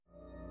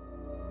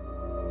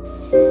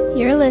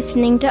You're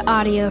listening to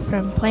audio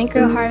from Plank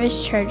Row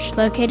Harvest Church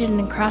located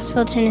in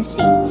Crossville,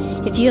 Tennessee.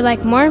 If you'd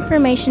like more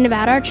information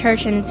about our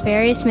church and its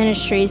various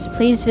ministries,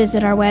 please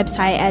visit our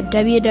website at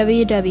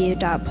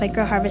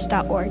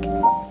www.plankrowharvest.org.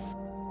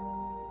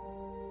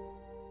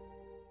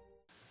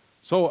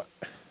 So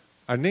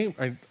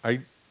I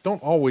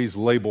don't always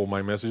label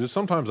my messages.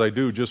 Sometimes I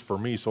do just for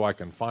me so I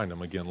can find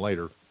them again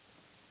later.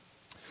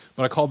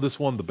 But I called this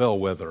one the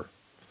Bellwether.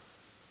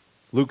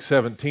 Luke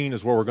 17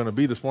 is where we're going to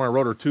be this morning. I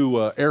wrote her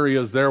two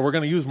areas there. We're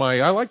going to use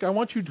I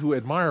want you to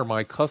admire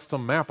my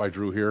custom map I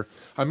drew here.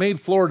 I made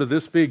Florida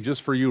this big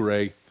just for you,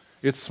 Ray.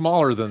 It's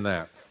smaller than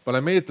that, but I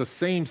made it the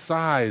same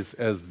size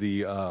as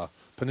the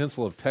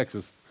peninsula of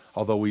Texas,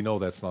 although we know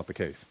that's not the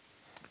case,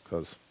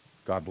 because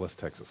God bless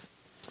Texas.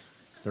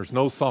 There's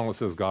no song that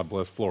says God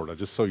bless Florida,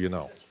 just so you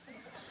know.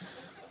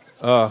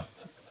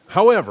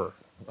 However,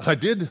 I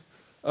did,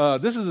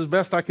 this is as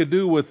best I could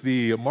do with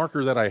the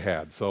marker that I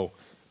had,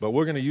 but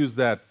we're going to use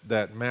that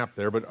map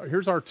there. But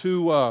here's our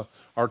two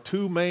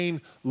main,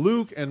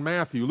 Luke and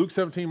Matthew. Luke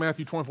 17,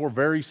 Matthew 24,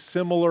 very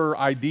similar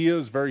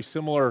ideas, very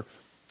similar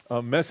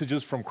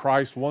messages from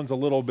Christ. One's a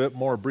little bit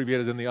more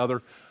abbreviated than the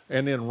other.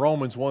 And then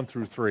Romans 1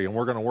 through 3. And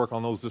we're going to work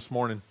on those this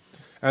morning.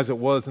 As it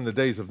was in the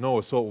days of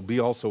Noah, so it will be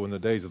also in the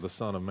days of the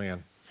Son of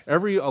Man.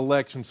 Every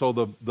election, so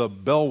the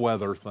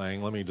bellwether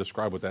thing, let me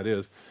describe what that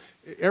is.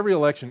 Every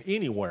election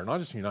anywhere, not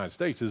just in the United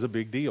States, is a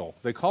big deal.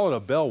 They call it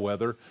a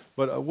bellwether,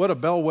 but what a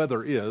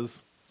bellwether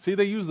is, see,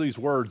 they use these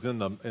words in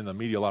the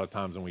media a lot of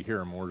times, and we hear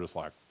them, and we're just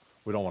like,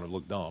 we don't want to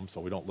look dumb,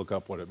 so we don't look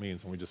up what it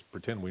means, and we just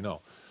pretend we know.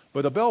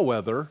 But a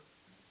bellwether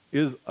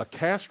is a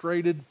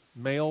castrated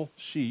male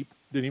sheep.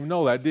 Didn't even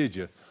know that, did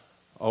you?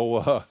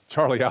 Oh,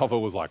 Charlie Alva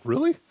was like,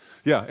 really?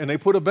 Yeah, and they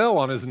put a bell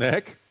on his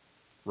neck,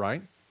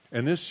 right?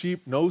 And this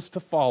sheep knows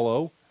to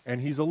follow, and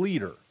he's a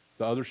leader.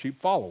 The other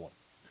sheep follow him.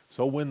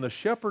 So when the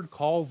shepherd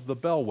calls the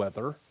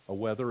bellwether, a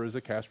wether is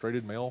a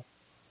castrated male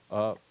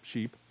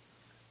sheep,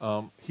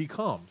 he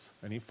comes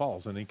and he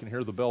follows, and he can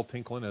hear the bell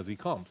tinkling as he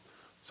comes.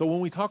 So when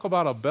we talk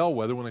about a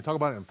bellwether, when they talk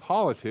about it in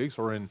politics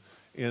or in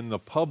the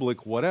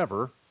public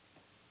whatever,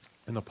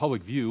 in the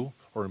public view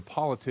or in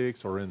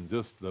politics or in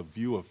just the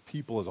view of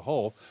people as a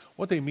whole,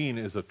 what they mean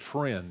is a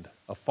trend,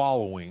 a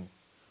following.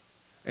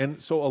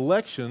 And so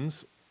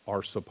elections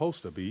are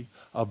supposed to be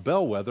a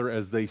bellwether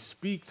as they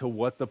speak to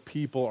what the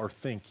people are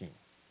thinking.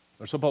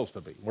 They're supposed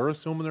to be. We're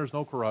assuming there's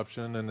no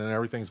corruption and then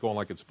everything's going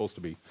like it's supposed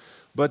to be.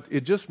 But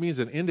it just means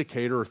an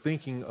indicator or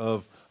thinking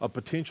of a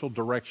potential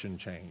direction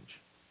change.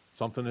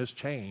 Something has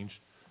changed.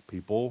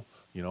 People,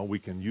 we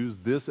can use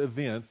this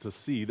event to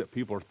see that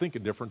people are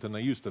thinking different than they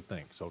used to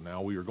think. So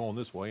now we are going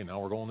this way and now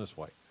we're going this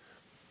way.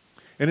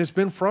 And it's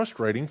been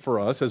frustrating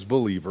for us as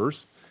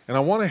believers. And I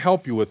want to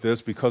help you with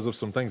this because of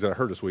some things that I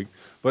heard this week.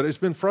 But it's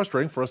been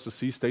frustrating for us to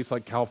see states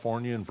like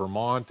California and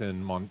Vermont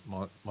and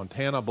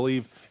Montana, I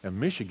believe, and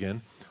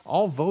Michigan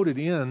all voted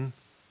in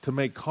to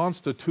make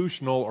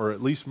constitutional, or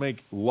at least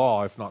make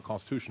law, if not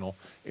constitutional,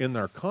 in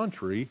their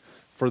country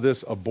for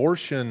this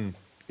abortion,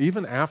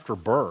 even after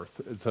birth.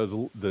 It says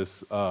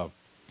this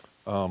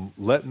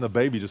letting the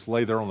baby just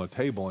lay there on the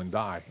table and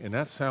die. And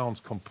that sounds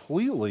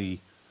completely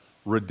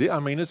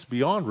ridiculous. I mean, it's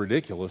beyond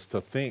ridiculous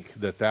to think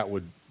that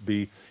would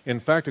be.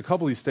 In fact, a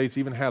couple of these states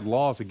even had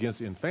laws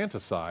against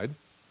infanticide,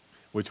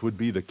 which would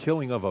be the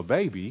killing of a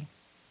baby.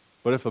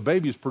 But if a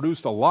baby is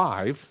produced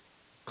alive,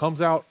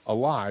 comes out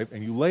alive,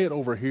 and you lay it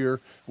over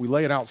here, we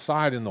lay it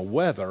outside in the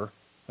weather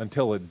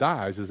until it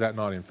dies, is that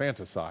not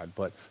infanticide?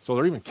 But so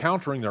they're even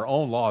countering their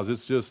own laws.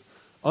 It's just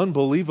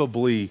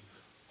unbelievably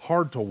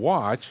hard to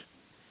watch.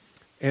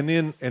 And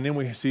then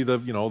we see the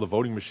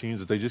voting machines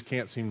that they just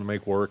can't seem to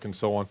make work and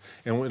so on.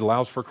 And it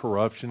allows for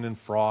corruption and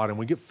fraud. And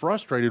we get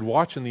frustrated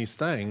watching these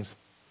things.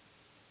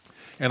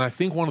 And I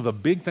think one of the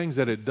big things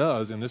that it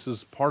does, and this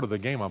is part of the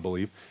game, I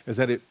believe, is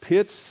that it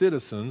pits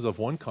citizens of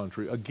one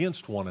country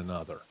against one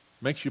another.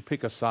 Makes you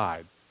pick a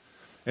side.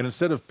 And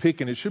instead of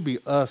picking, it should be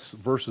us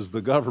versus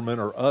the government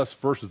or us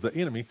versus the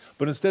enemy,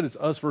 but instead it's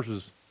us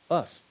versus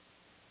us.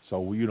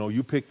 So,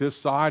 you pick this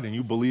side and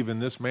you believe in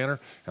this manner,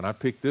 and I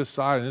pick this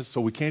side, and so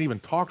we can't even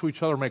talk to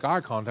each other, make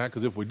eye contact,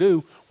 because if we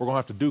do, we're going to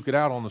have to duke it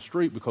out on the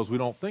street because we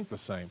don't think the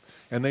same.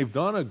 And they've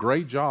done a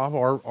great job,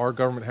 our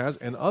government has,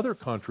 and other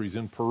countries.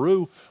 In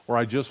Peru, where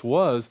I just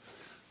was,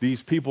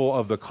 these people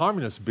of the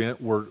communist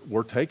bent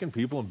were taking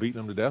people and beating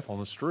them to death on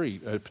the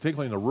street,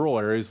 particularly in the rural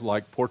areas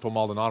like Puerto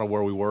Maldonado,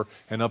 where we were,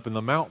 and up in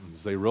the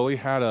mountains. They really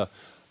had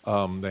an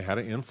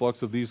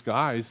influx of these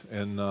guys,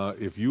 and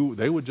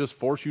they would just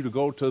force you to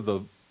go to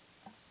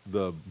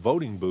the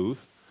voting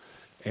booth,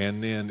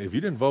 and then if you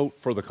didn't vote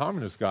for the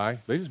communist guy,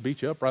 they just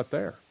beat you up right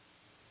there.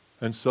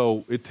 And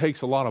so it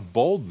takes a lot of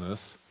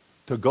boldness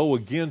to go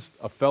against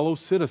a fellow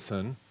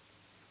citizen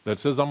that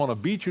says, I'm going to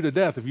beat you to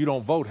death if you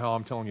don't vote how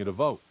I'm telling you to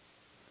vote.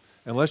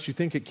 Unless you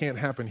think it can't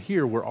happen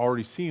here, we're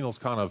already seeing those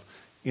kind of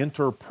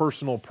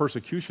interpersonal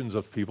persecutions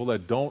of people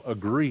that don't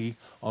agree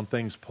on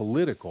things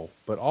political.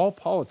 But all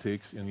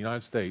politics in the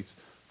United States,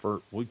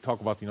 we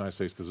talk about the United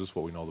States because this is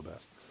what we know the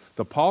best.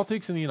 The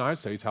politics in the United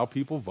States, how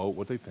people vote,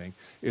 what they think,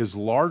 is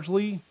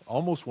largely,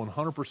 almost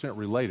 100%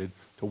 related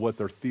to what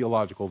their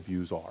theological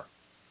views are.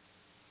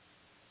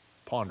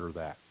 Ponder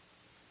that.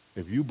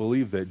 If you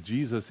believe that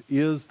Jesus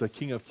is the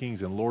King of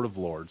Kings and Lord of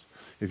Lords,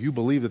 if you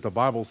believe that the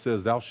Bible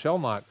says, thou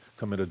shalt not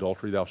commit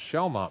adultery, thou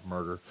shalt not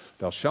murder,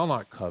 thou shalt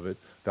not covet,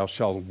 thou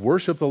shalt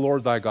worship the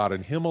Lord thy God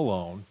and him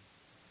alone,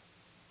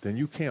 then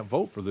you can't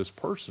vote for this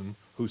person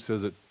who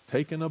says that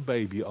taking a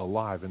baby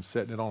alive and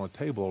setting it on a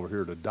table over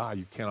here to die,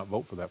 you cannot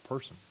vote for that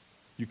person.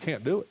 You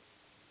can't do it.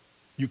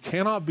 You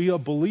cannot be a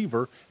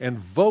believer and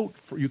vote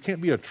for, you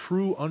can't be a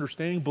true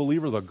understanding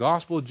believer of the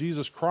gospel of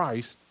Jesus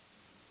Christ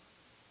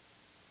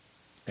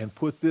and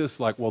put this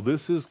like, well,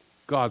 this is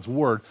God's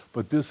word,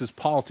 but this is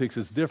politics,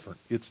 it's different.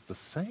 It's the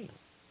same.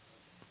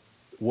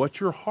 What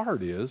your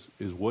heart is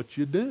what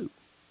you do.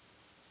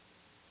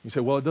 You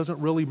say, well, it doesn't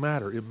really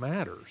matter. It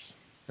matters.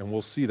 And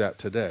we'll see that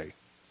today.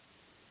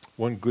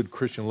 One good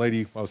Christian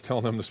lady, I was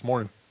telling them this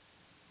morning,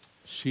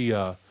 she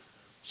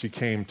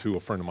came to a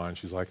friend of mine.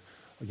 She's like,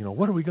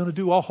 what are we going to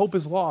do? All hope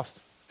is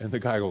lost. And the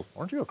guy goes,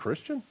 aren't you a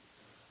Christian?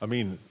 I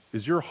mean,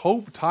 is your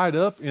hope tied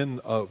up in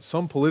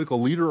some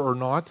political leader or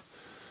not?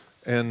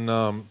 And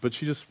but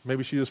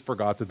maybe she just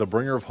forgot that the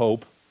bringer of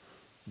hope,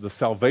 the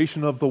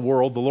salvation of the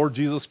world, the Lord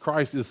Jesus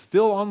Christ is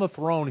still on the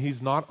throne.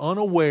 He's not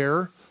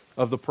unaware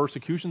of the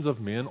persecutions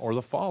of men or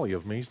the folly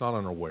of men. He's not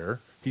unaware.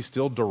 He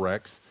still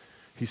directs.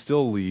 He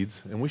still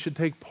leads. And we should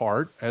take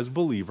part as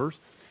believers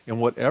in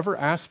whatever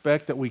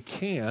aspect that we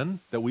can,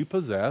 that we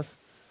possess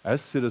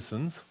as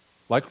citizens,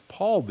 like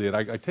Paul did.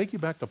 I take you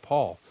back to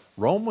Paul.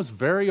 Rome was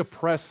very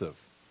oppressive.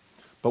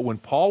 But when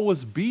Paul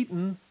was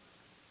beaten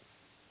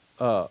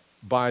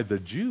by the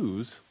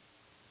Jews,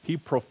 he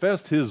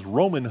professed his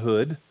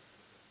Romanhood,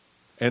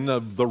 and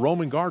the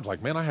Roman guard's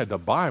like, man, I had to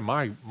buy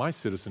my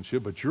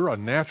citizenship, but you're a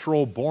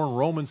natural born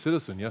Roman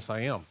citizen. Yes,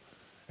 I am.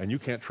 And you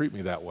can't treat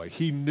me that way.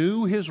 He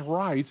knew his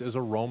rights as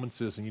a Roman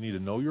citizen. You need to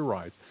know your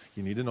rights.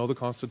 You need to know the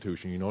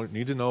Constitution. You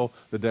need to know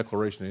the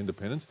Declaration of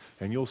Independence,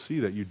 and you'll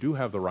see that you do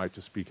have the right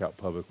to speak out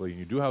publicly, and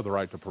you do have the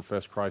right to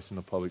profess Christ in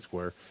the public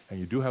square, and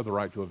you do have the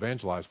right to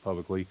evangelize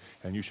publicly,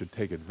 and you should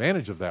take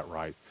advantage of that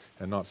right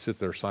and not sit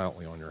there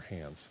silently on your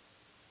hands.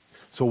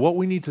 So what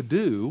we need to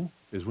do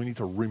is we need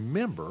to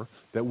remember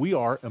that we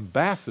are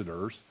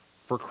ambassadors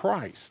for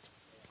Christ.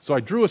 So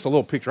I drew us a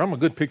little picture. I'm a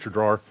good picture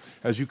drawer,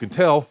 as you can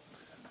tell.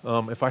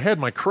 If I had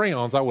my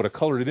crayons, I would have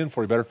colored it in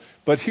for you better.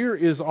 But here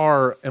is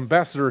our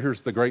ambassador.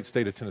 Here's the great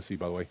state of Tennessee,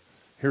 by the way.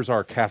 Here's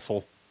our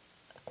castle.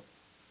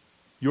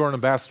 You are an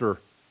ambassador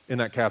in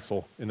that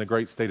castle in the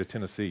great state of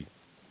Tennessee.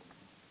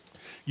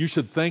 You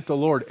should thank the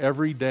Lord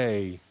every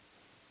day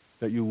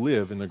that you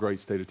live in the great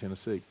state of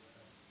Tennessee.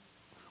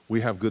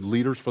 We have good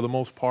leaders for the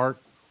most part.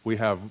 We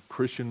have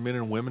Christian men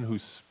and women who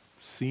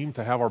seem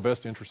to have our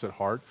best interests at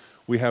heart.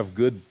 We have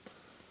good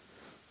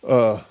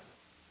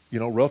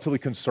relatively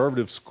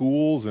conservative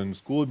schools and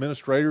school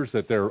administrators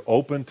that they're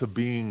open to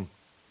being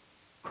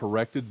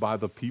corrected by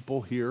the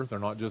people here. They're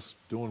not just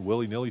doing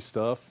willy-nilly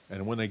stuff.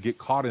 And when they get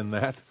caught in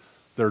that,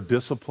 they're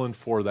disciplined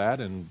for that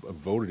and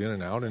voted in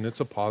and out, and it's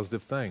a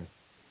positive thing.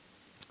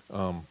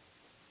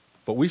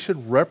 But we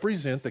should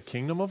represent the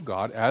kingdom of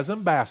God as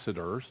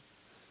ambassadors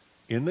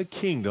in the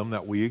kingdom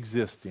that we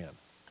exist in.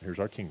 Here's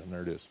our kingdom.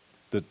 There it is.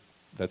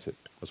 That's it.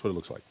 That's what it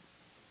looks like.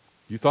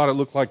 You thought it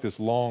looked like this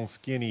long,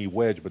 skinny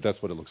wedge, but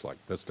that's what it looks like.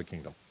 That's the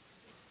kingdom.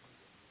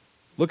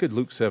 Look at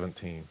Luke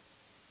 17.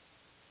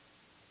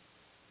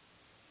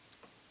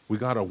 We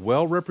got to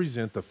well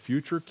represent the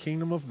future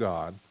kingdom of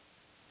God,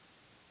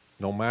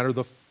 no matter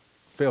the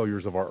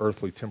failures of our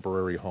earthly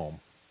temporary home.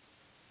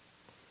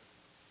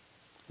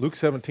 Luke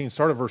 17,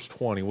 start at verse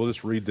 20. We'll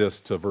just read this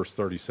to verse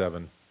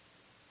 37.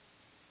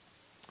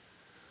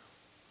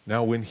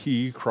 Now when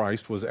he,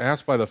 Christ, was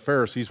asked by the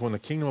Pharisees when the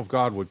kingdom of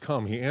God would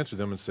come, he answered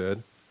them and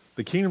said,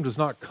 the kingdom does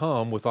not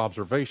come with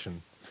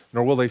observation,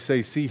 nor will they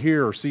say, see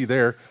here or see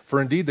there, for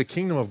indeed the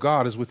kingdom of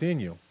God is within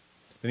you.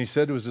 Then he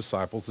said to his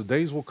disciples, the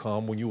days will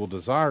come when you will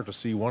desire to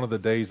see one of the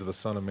days of the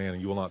Son of Man,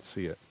 and you will not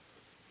see it.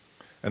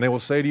 And they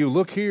will say to you,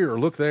 look here or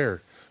look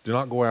there. Do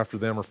not go after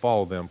them or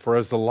follow them. For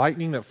as the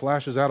lightning that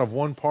flashes out of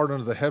one part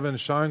under the heaven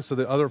shines to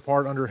the other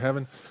part under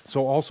heaven,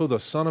 so also the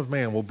Son of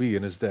Man will be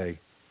in his day.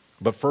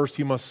 But first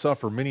he must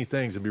suffer many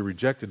things and be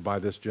rejected by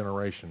this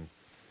generation.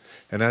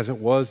 And as it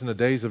was in the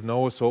days of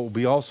Noah, so it will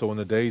be also in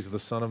the days of the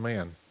Son of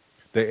Man.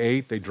 They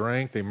ate, they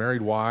drank, they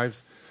married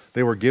wives.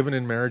 They were given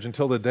in marriage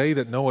until the day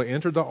that Noah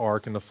entered the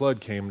ark and the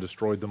flood came and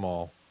destroyed them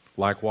all.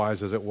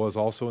 Likewise, as it was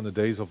also in the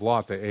days of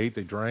Lot, they ate,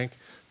 they drank,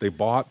 they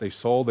bought, they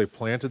sold, they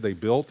planted, they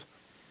built.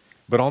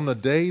 But on the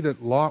day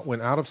that Lot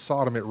went out of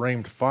Sodom, it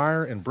rained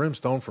fire and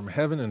brimstone from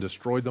heaven and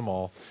destroyed them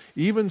all.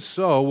 Even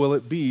so will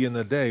it be in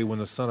the day when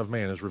the Son of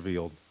Man is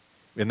revealed.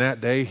 In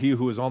that day, he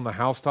who is on the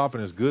housetop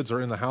and his goods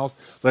are in the house,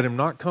 let him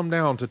not come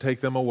down to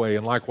take them away.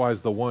 And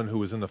likewise, the one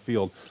who is in the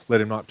field, let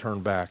him not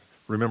turn back.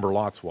 Remember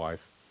Lot's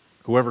wife.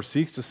 Whoever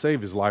seeks to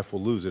save his life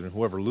will lose it, and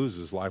whoever loses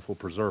his life will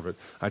preserve it.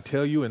 I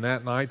tell you, in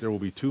that night there will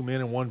be 2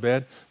 men in one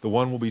bed. The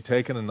one will be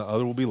taken and the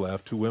other will be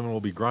left. 2 women will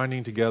be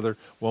grinding together.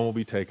 One will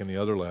be taken, the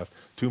other left.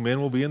 2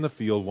 men will be in the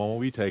field. One will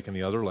be taken,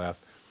 the other left.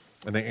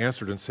 And they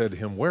answered and said to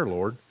him, Where,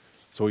 Lord?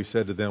 So he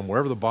said to them,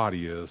 Wherever the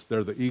body is,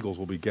 there the eagles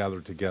will be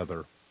gathered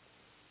together.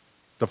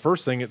 The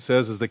first thing it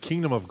says is the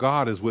kingdom of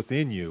God is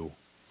within you.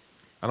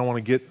 I don't want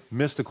to get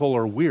mystical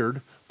or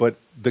weird, but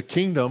the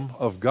kingdom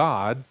of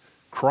God,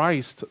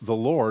 Christ the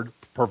Lord,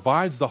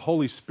 provides the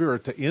Holy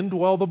Spirit to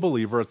indwell the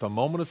believer at the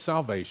moment of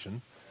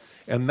salvation,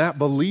 and that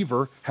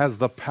believer has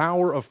the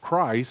power of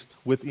Christ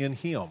within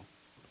him.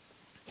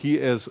 He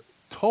is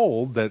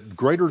told that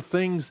greater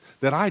things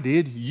that I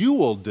did, you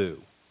will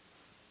do.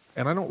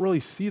 And I don't really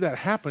see that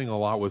happening a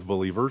lot with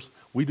believers.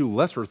 We do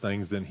lesser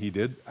things than he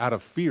did, out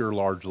of fear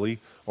largely,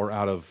 or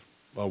out of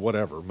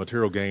whatever,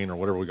 material gain or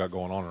whatever we got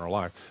going on in our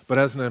life. But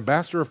as an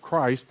ambassador of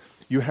Christ,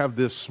 you have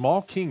this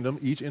small kingdom.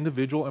 Each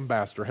individual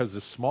ambassador has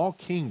this small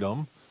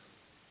kingdom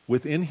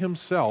within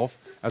himself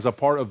as a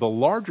part of the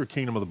larger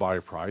kingdom of the body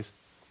of Christ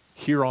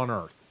here on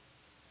earth.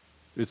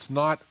 It's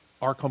not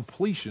our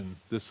completion.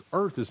 This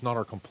earth is not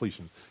our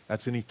completion.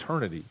 That's in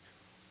eternity.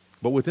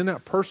 But within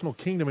that personal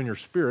kingdom in your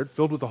spirit,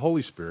 filled with the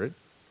Holy Spirit,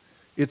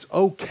 it's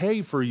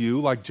okay for you,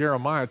 like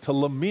Jeremiah, to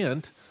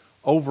lament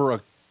over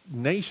a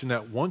nation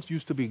that once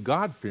used to be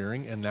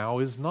God-fearing and now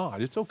is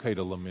not. It's okay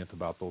to lament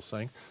about those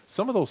things.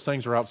 Some of those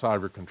things are outside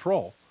of your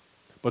control.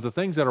 But the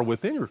things that are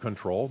within your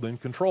control, then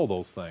control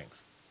those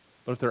things.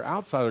 But if they're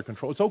outside of their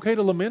control, it's okay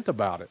to lament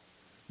about it.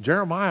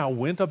 Jeremiah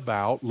went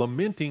about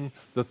lamenting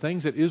the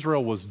things that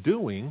Israel was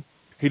doing.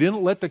 He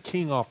didn't let the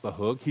king off the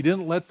hook. He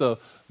didn't let the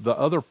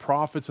other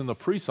prophets and the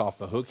priests off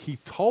the hook. He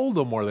told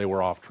them where they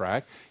were off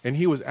track, and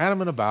he was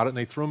adamant about it, and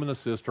they threw him in the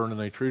cistern, and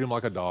they treated him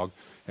like a dog.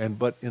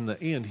 But in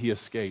the end, he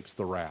escapes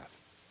the wrath.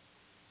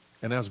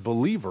 And as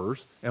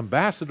believers,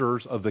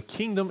 ambassadors of the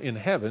kingdom in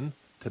heaven,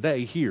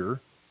 today, here,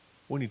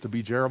 we need to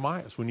be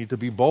Jeremiahs. We need to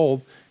be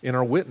bold in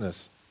our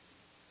witness.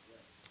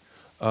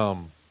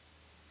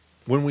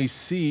 When we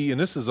see, and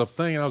this is a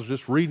thing I was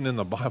just reading in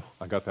the Bible.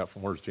 I got that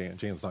from, where's Jan?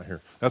 Jan's not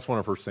here. That's one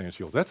of her sayings.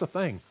 She goes, that's a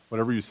thing.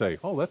 Whatever you say.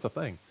 Oh, that's a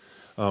thing.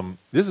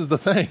 This is the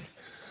thing.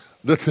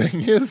 The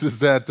thing is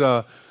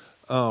that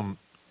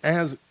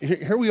as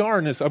here we are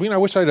in this. I mean, I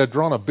wish I'd have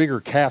drawn a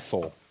bigger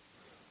castle.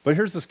 But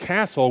here's this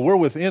castle. We're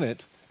within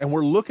it. And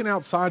we're looking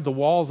outside the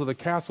walls of the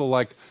castle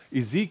like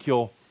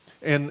Ezekiel.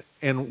 And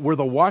we're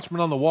the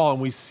watchmen on the wall.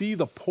 And we see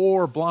the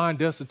poor, blind,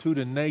 destitute,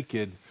 and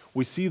naked.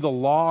 We see the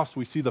lost,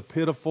 we see the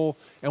pitiful,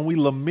 and we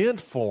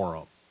lament for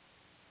them.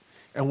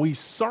 And we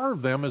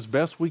serve them as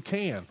best we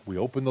can. We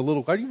open the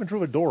little, I even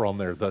drew a door on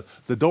there.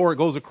 The door, it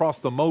goes across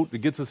the moat that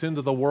gets us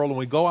into the world, and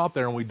we go out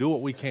there and we do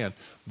what we can.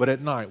 But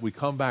at night, we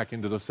come back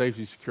into the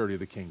safety and security of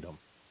the kingdom.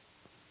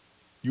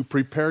 You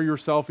prepare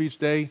yourself each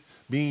day,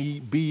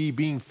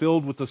 being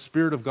filled with the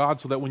Spirit of God,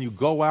 so that when you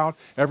go out,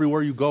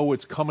 everywhere you go,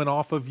 it's coming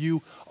off of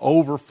you,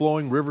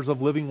 overflowing rivers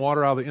of living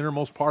water out of the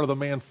innermost part of the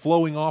man,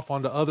 flowing off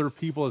onto other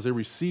people as they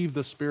receive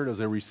the Spirit, as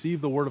they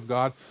receive the Word of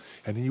God,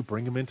 and then you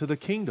bring them into the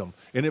kingdom,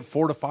 and it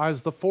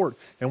fortifies the fort,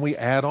 and we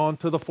add on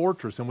to the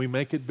fortress, and we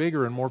make it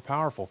bigger and more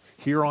powerful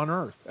here on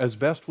earth, as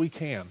best we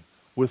can,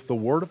 with the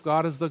Word of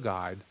God as the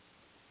guide,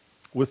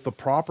 with the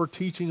proper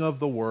teaching of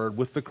the Word,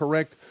 with the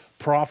correct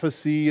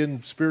prophecy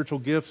and spiritual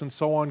gifts and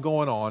so on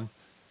going on.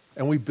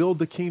 And we build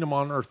the kingdom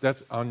on earth.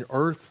 That's on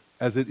earth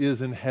as it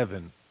is in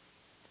heaven.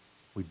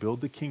 We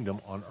build the kingdom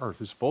on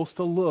earth. It's supposed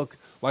to look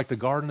like the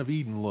Garden of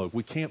Eden looked.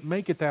 We can't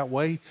make it that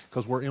way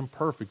because we're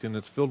imperfect and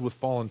it's filled with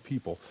fallen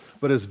people.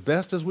 But as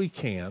best as we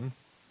can,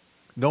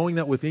 knowing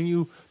that within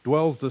you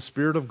dwells the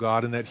Spirit of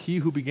God and that he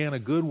who began a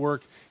good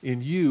work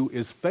in you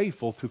is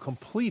faithful to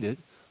complete it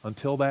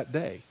until that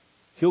day.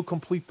 He'll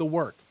complete the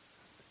work.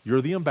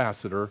 You're the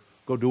ambassador.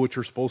 Go do what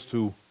you're supposed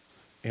to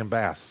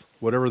ambass,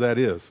 whatever that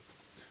is.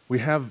 We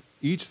have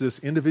each this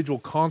individual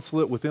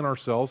consulate within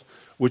ourselves,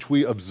 which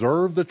we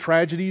observe the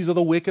tragedies of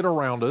the wicked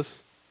around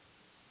us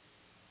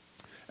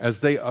as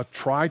they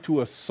try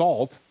to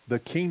assault the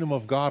kingdom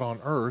of God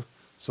on earth.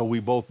 So we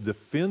both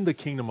defend the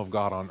kingdom of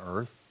God on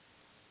earth,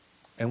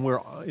 and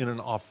we're in an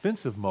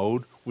offensive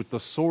mode with the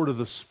sword of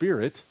the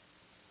Spirit,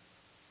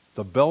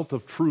 the belt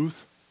of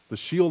truth, the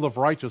shield of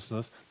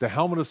righteousness, the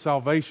helmet of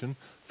salvation,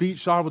 feet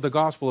shod with the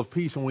gospel of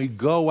peace, and we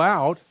go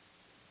out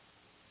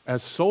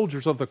as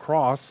soldiers of the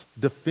cross,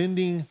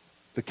 defending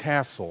the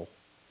castle.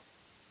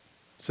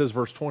 It says,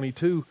 verse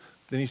 22,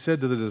 then he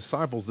said to the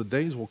disciples, the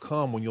days will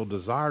come when you'll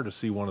desire to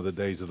see one of the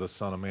days of the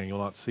Son of Man. You'll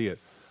not see it.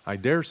 I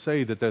dare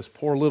say that this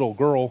poor little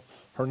girl,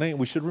 her name,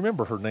 we should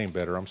remember her name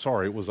better. I'm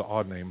sorry, it was an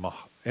odd name.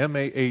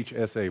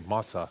 M-A-H-S-A,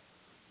 Masa.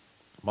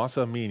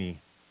 Masa Amini.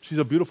 She's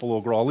a beautiful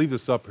little girl. I'll leave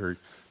this up here.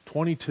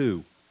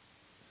 22.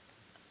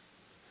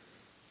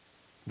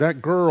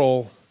 That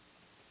girl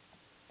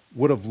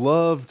would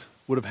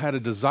have had a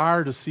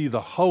desire to see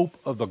the hope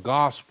of the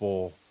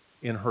gospel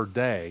in her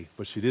day,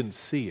 but she didn't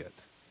see it.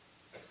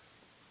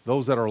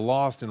 Those that are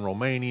lost in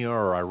Romania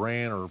or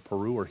Iran or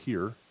Peru or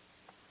here,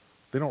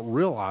 they don't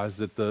realize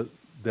that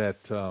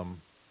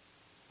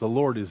The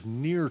Lord is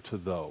near to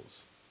those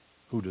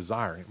who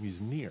desire him.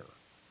 He's near.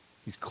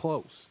 He's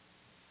close.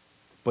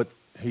 But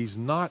he's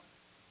not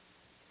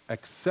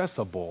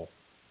accessible.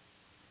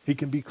 He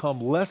can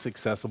become less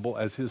accessible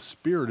as his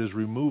spirit is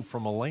removed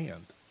from a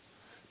land.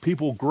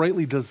 People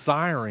greatly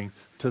desiring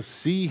to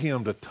see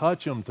him, to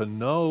touch him, to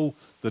know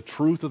the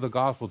truth of the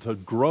gospel, to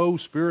grow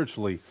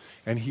spiritually,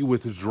 and he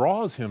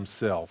withdraws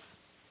himself.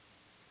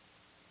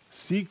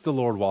 Seek the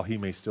Lord while he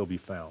may still be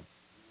found.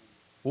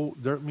 Well,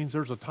 that means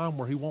there's a time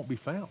where he won't be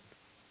found.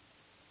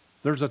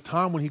 There's a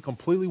time when he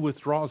completely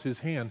withdraws his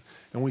hand,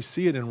 and we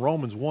see it in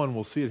Romans 1.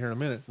 We'll see it here in a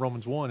minute.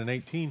 Romans 1 and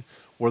 18,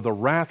 where the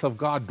wrath of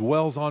God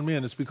dwells on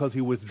men. It's because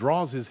he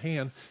withdraws his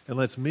hand and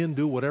lets men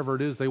do whatever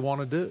it is they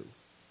want to do.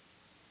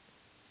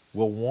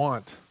 We'll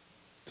want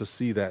to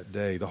see that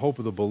day. The hope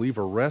of the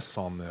believer rests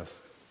on this.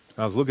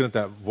 I was looking at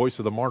that Voice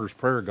of the Martyrs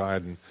prayer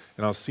guide, and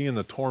I was seeing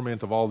the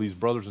torment of all these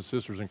brothers and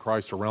sisters in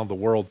Christ around the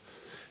world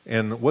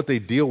and what they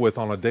deal with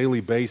on a daily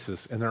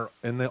basis. And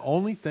the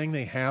only thing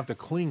they have to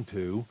cling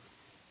to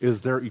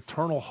is their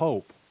eternal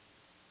hope.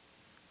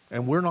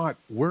 And we're not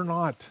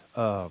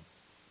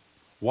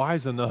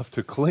wise enough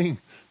to cling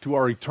to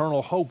our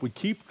eternal hope. We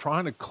keep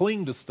trying to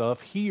cling to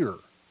stuff here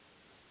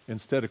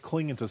instead of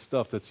clinging to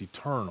stuff that's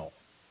eternal.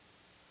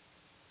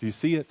 Do you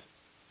see it?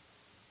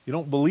 You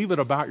don't believe it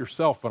about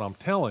yourself, but I'm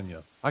telling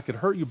you, I could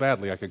hurt you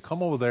badly. I could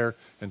come over there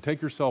and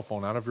take your cell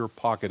phone out of your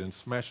pocket and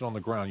smash it on the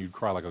ground. You'd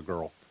cry like a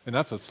girl. And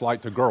that's a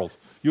slight to girls.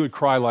 You would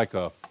cry like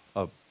a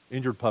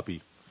injured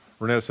puppy.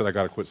 Renetta said, I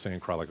got to quit saying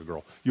cry like a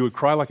girl. You would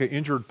cry like an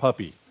injured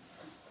puppy.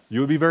 You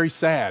would be very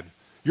sad.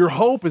 Your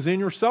hope is in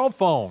your cell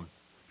phone.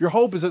 Your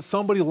hope is that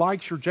somebody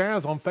likes your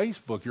jazz on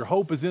Facebook. Your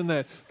hope is in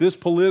that this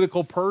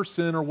political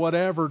person or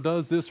whatever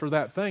does this or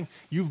that thing.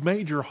 You've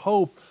made your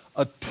hope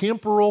a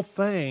temporal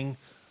thing,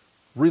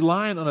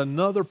 relying on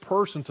another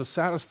person to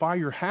satisfy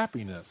your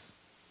happiness.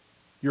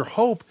 Your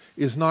hope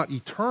is not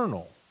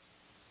eternal.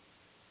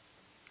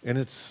 And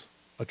it's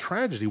a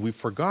tragedy. We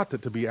forgot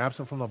that to be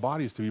absent from the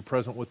body is to be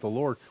present with the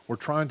Lord. We're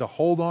trying to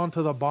hold on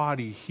to the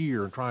body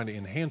here and trying to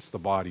enhance the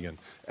body and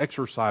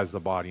exercise the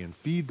body and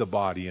feed the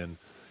body and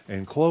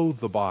clothe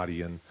the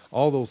body and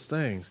all those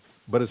things.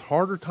 But as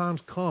harder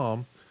times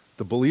come,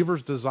 the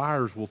believer's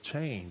desires will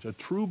change. A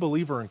true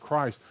believer in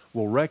Christ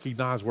will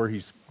recognize where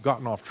he's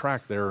gotten off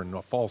track there in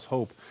a false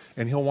hope,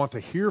 and he'll want to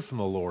hear from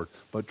the Lord.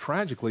 But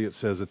tragically, it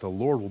says that the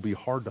Lord will be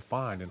hard to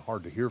find and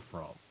hard to hear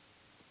from.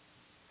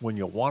 When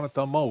you want it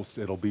the most,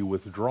 it'll be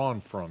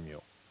withdrawn from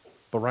you.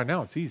 But right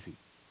now, it's easy.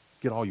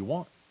 Get all you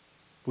want.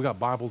 We got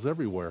Bibles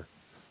everywhere.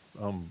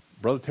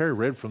 Brother Terry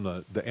read from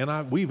the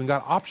NIV. We even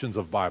got options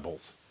of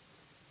Bibles.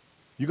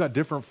 You got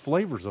different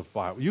flavors of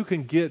Bible. You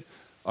can get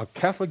a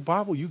Catholic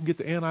Bible. You can get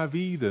the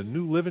NIV, the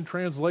New Living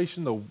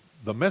Translation,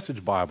 the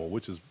Message Bible,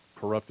 which is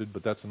corrupted,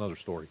 but that's another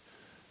story.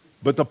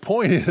 But the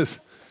point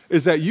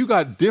is that you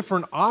got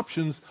different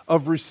options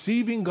of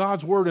receiving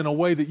God's Word in a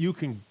way that you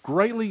can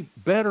greatly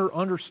better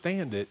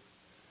understand it.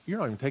 You're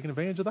not even taking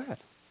advantage of that.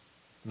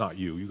 Not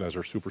you. You guys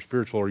are super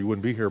spiritual or you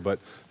wouldn't be here, but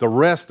the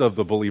rest of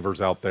the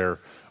believers out there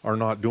are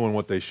not doing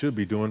what they should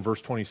be doing.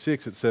 Verse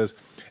 26, it says,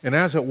 "And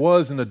as it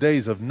was in the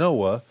days of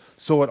Noah,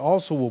 so it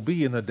also will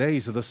be in the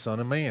days of the Son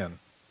of Man."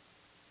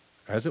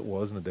 As it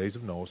was in the days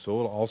of Noah,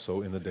 so it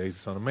also in the days of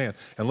the Son of Man.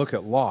 And look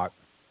at Lot.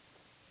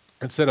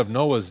 Instead of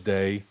Noah's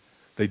day,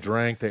 they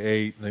drank, they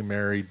ate, they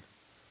married,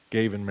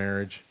 gave in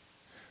marriage.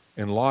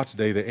 In Lot's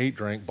day, they ate,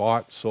 drank,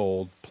 bought,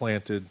 sold,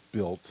 planted,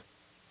 built.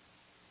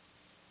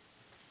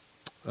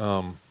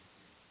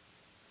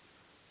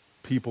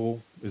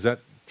 People, is that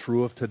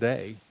true of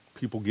today?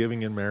 People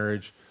giving in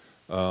marriage,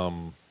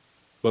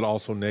 but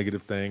also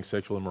negative things,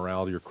 sexual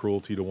immorality or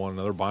cruelty to one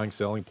another, buying,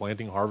 selling,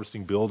 planting,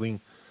 harvesting,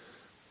 building.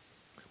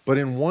 But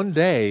in one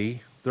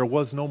day, there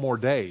was no more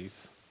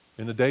days.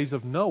 In the days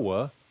of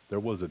Noah, there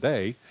was a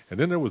day, and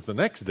then there was the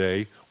next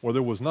day where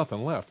there was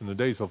nothing left. In the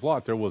days of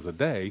Lot, there was a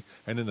day,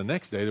 and in the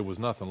next day, there was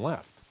nothing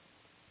left.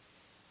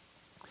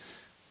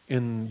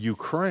 In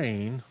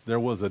Ukraine, there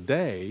was a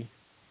day,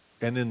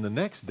 and in the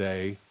next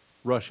day,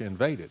 Russia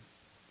invaded.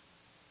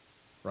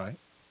 Right?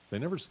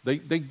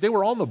 They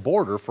were on the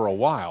border for a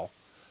while,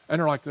 and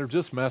they're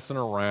just messing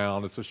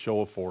around. It's a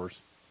show of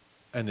force,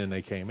 and then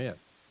they came in.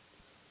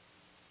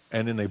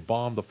 And then they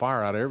bombed the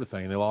fire out of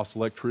everything. They lost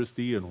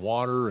electricity and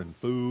water and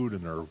food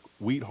and their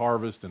wheat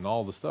harvest and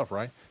all the stuff,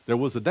 right? There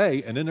was a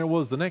day, and then there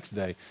was the next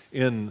day.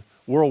 In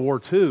World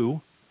War II,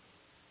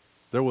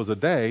 there was a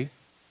day,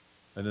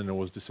 and then there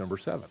was December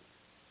 7th.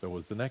 There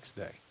was the next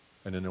day.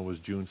 And then there was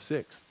June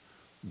 6th,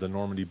 the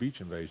Normandy Beach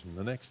invasion,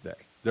 the next day.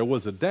 There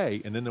was a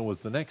day, and then there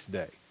was the next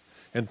day.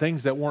 And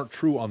things that weren't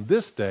true on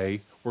this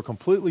day were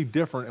completely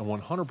different and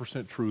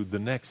 100% true the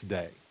next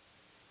day.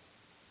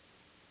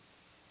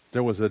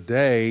 There was a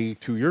day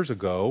 2 years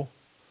ago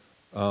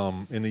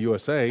in the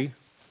USA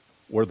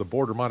where the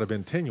border might have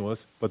been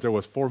tenuous, but there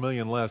was 4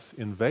 million less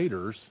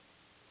invaders.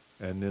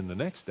 And then the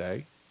next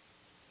day,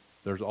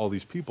 there's all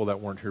these people that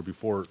weren't here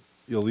before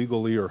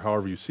illegally or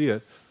however you see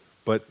it,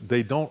 but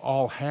they don't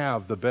all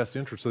have the best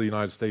interests of the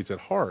United States at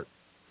heart.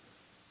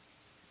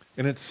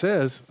 And it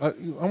says, I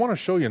want to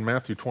show you in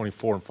Matthew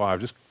 24 and 5.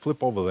 Just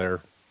flip over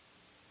there.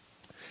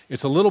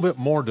 It's a little bit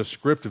more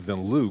descriptive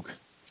than Luke,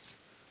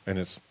 and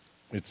it's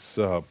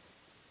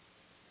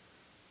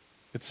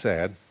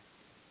sad.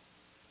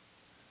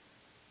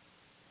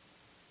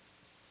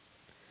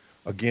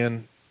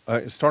 Again,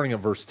 starting at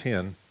verse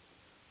 10,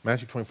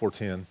 Matthew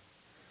 24:10.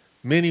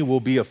 Many will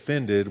be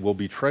offended, will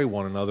betray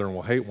one another, and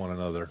will hate one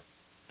another.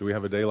 Do we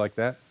have a day like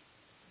that?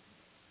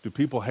 Do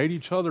people hate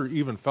each other?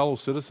 Even fellow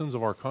citizens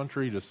of our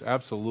country just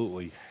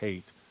absolutely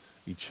hate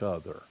each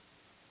other.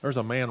 There's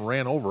a man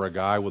ran over a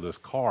guy with his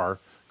car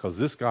because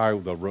this guy,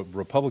 the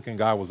Republican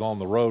guy, was on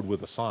the road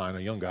with a sign, a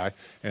young guy,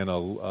 and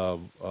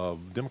a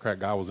Democrat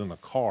guy was in the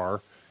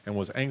car and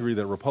was angry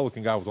that a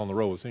Republican guy was on the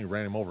road. So he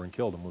ran him over and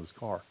killed him with his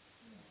car.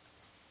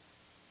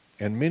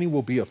 And many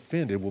will be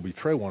offended, will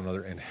betray one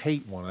another, and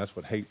hate one another. That's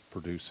what hate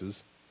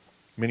produces.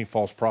 Many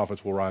false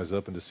prophets will rise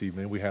up and deceive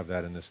many. We have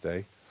that in this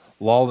day.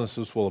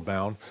 Lawlessness will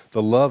abound.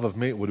 The love of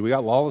many, do we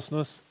got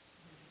lawlessness?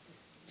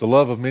 The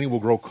love of many will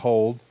grow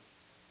cold.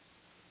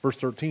 Verse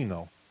 13,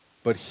 though.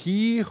 But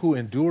he who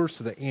endures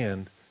to the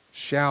end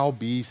shall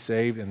be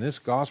saved. And this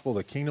gospel of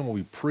the kingdom will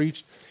be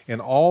preached in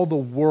all the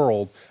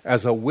world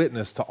as a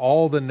witness to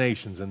all the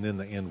nations, and then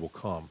the end will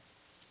come.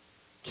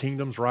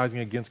 Kingdoms rising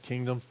against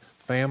kingdoms,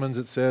 famines,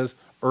 it says,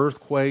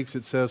 earthquakes,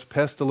 it says,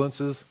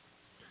 pestilences.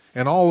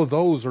 And all of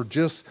those are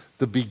just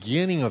the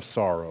beginning of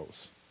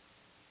sorrows.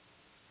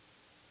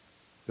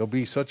 There'll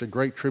be such a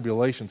great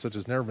tribulation, such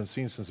as never been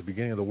seen since the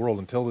beginning of the world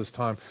until this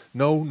time.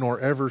 No, nor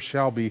ever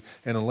shall be.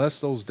 And unless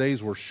those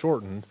days were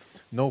shortened,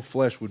 no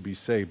flesh would be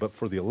saved. But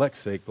for the elect's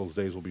sake, those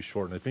days will be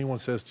shortened. If anyone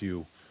says to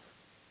you,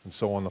 and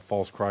so on, the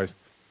false Christ,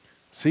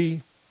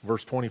 see,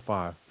 verse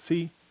 25,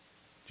 see,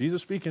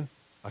 Jesus speaking,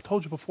 I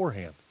told you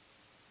beforehand.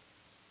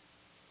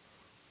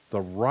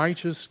 The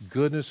righteous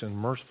goodness and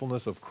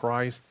mercifulness of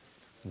Christ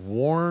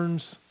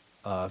warns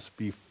us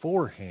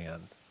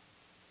beforehand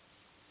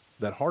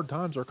that hard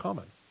times are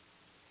coming.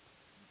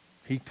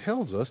 He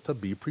tells us to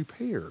be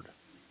prepared.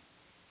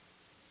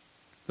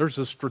 There's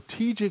a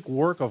strategic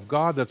work of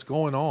God that's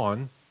going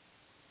on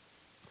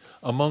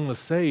among the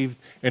saved,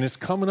 and it's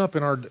coming up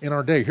in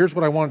our day. Here's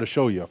what I wanted to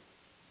show you.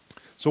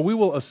 So we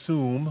will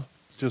assume,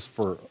 just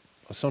for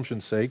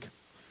assumption's sake,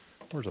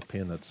 where's a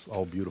pen that's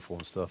all beautiful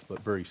and stuff, but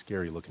very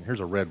scary looking? Here's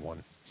a red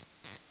one.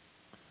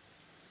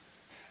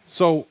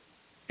 So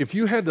if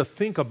you had to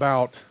think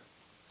about,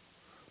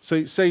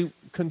 say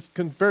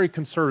very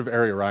conservative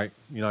area, right?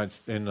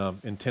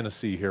 In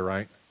Tennessee here,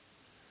 right?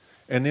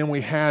 And then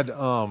we had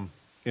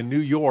in New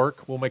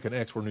York, we'll make an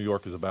X where New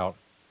York is about,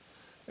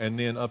 and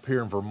then up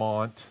here in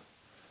Vermont,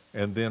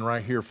 and then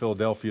right here,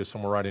 Philadelphia,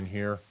 somewhere right in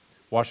here.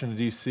 Washington,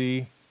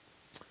 D.C.,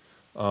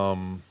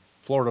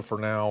 Florida for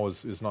now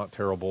is not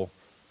terrible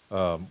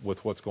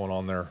with what's going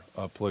on there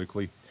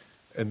politically.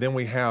 And then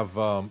we have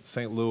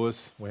St.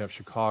 Louis, we have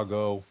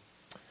Chicago,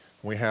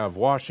 we have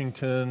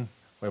Washington,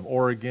 we have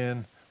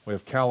Oregon, we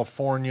have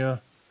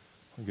California.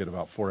 We'll get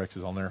about 4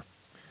 X's on there.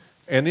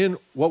 And then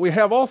what we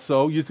have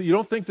also, you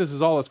don't think this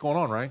is all that's going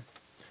on, right?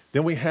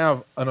 Then we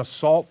have an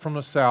assault from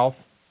the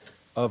south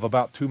of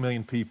about 2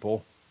 million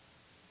people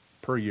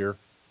per year,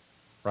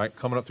 right?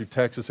 Coming up through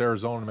Texas,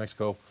 Arizona, and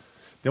Mexico.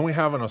 Then we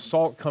have an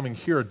assault coming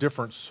here, a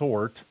different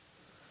sort,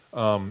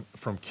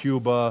 from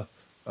Cuba,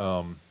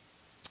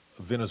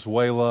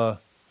 Venezuela,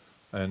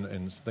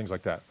 and things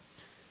like that.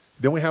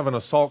 Then we have an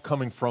assault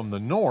coming from the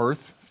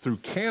north through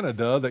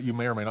Canada that you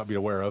may or may not be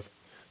aware of,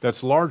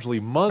 that's largely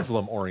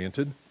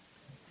Muslim-oriented.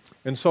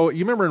 And so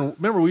you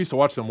remember we used to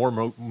watch some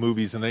war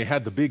movies, and they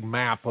had the big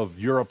map of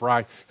Europe,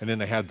 right? And then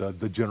they had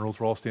the generals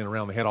were all standing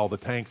around. They had all the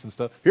tanks and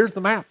stuff. Here's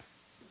the map.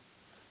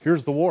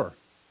 Here's the war.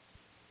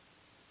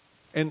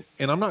 And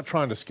I'm not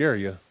trying to scare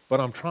you,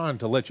 but I'm trying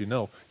to let you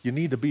know you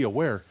need to be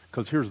aware,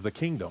 because here's the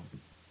kingdom.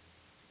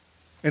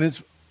 And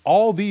it's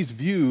all these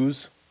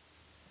views,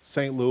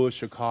 St. Louis,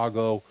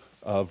 Chicago,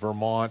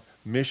 Vermont,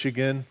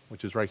 Michigan,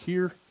 which is right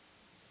here.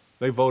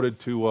 They voted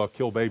to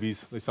kill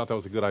babies. They thought that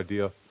was a good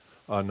idea.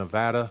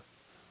 Nevada,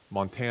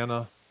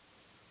 Montana.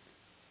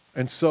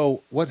 And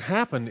so what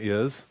happened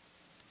is,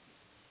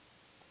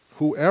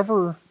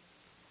 whatever,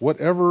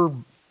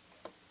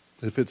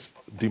 if it's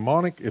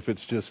demonic, if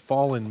it's just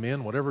fallen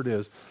men, whatever it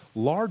is,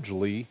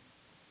 largely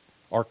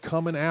are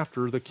coming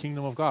after the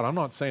kingdom of God. I'm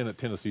not saying that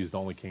Tennessee is the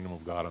only kingdom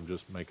of God. I'm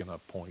just making a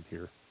point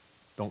here.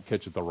 Don't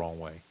catch it the wrong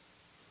way.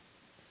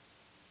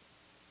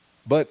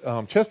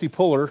 But Chesty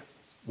Puller,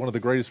 one of the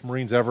greatest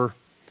Marines ever,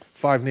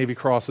 5 Navy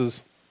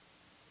Crosses.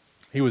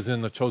 He was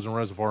in the Chosin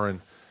Reservoir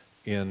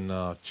in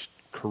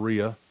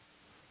Korea.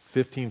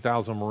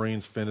 15,000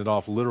 Marines fended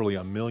off literally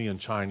 1 million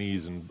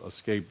Chinese and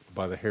escaped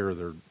by the hair of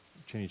their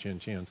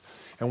chins.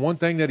 And one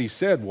thing that he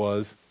said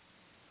was,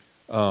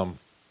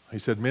 he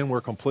said, men,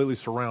 we're completely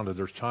surrounded.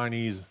 There's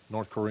Chinese,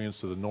 North Koreans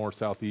to the north,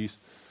 southeast,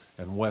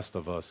 and west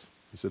of us.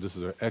 He said, this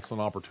is an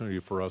excellent opportunity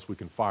for us. We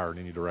can fire in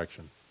any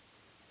direction.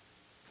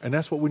 And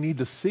that's what we need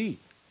to see.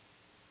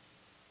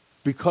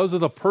 Because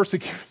of the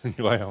persecution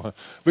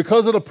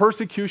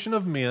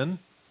of men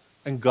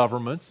and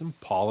governments and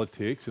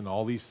politics and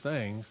all these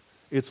things,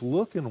 It's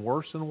looking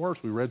worse and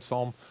worse. We read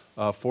Psalm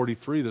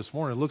 43 this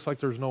morning. It looks like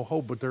there's no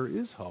hope, but there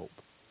is hope.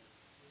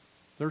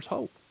 There's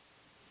hope.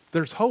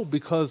 There's hope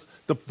because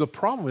the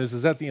problem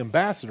is that the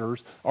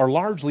ambassadors are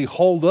largely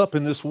holed up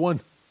in this one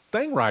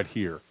thing right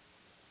here.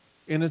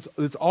 And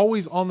it's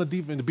always on the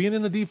defense. Being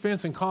in the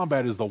defense and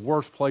combat is the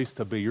worst place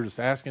to be. You're just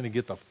asking to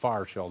get the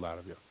fire shelled out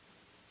of you.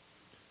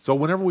 So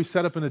whenever we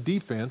set up in a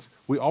defense,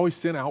 we always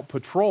send out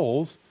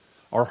patrols,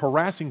 or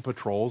harassing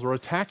patrols, or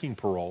attacking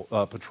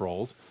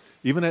patrols,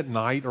 even at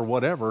night or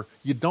whatever.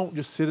 You don't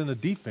just sit in a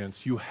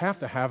defense. You have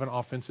to have an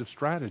offensive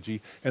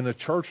strategy. And the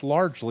church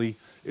largely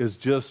is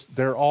just,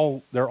 they're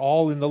all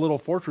in the little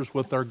fortress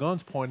with their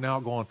guns pointing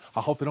out going,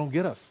 I hope they don't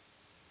get us.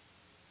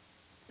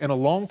 And a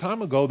long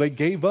time ago, they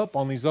gave up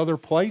on these other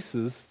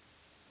places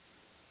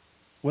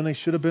when they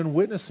should have been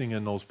witnessing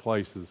in those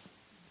places.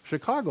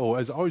 Chicago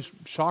has always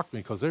shocked me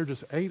because they're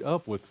just ate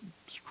up with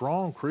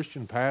strong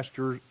Christian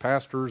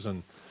pastors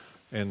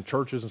and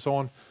churches and so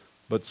on.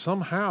 But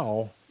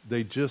somehow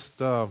they just,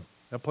 that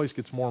place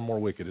gets more and more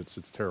wicked.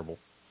 It's terrible.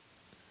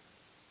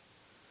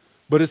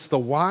 But it's the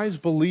wise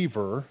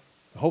believer,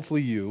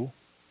 hopefully you,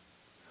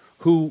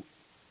 who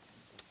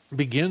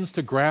begins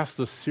to grasp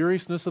the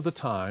seriousness of the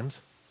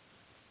times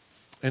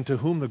and to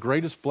whom the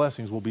greatest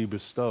blessings will be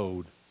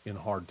bestowed in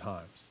hard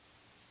times.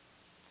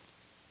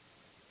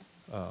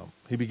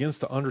 He begins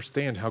to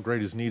understand how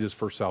great his need is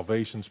for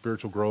salvation,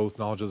 spiritual growth,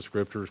 knowledge of the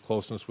Scriptures,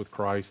 closeness with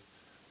Christ.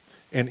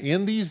 And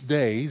in these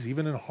days,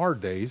 even in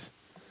hard days,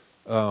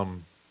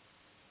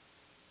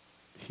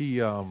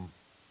 he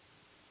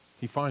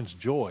finds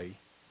joy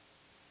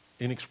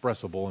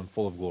inexpressible and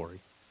full of glory.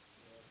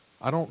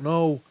 I don't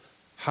know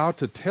how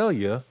to tell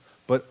you,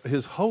 but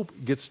his hope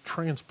gets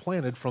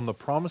transplanted from the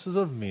promises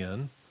of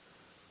men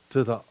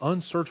to the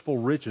unsearchable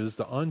riches,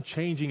 the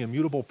unchanging,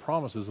 immutable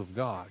promises of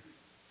God.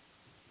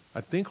 I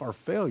think our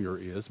failure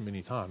is,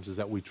 many times, is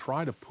that we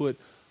try to put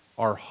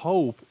our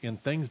hope in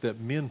things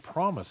that men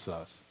promise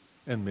us,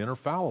 and men are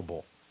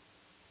fallible.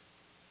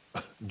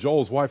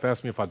 Joel's wife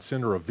asked me if I'd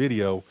send her a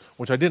video,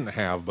 which I didn't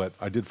have, but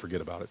I did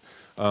forget about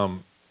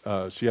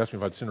it. She asked me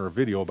if I'd send her a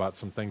video about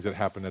some things that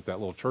happened at that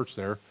little church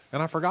there,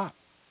 and I forgot.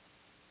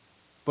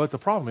 But the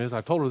problem is,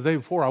 I told her the day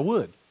before I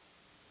would.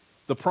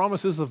 The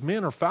promises of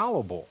men are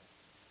fallible.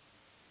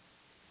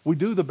 We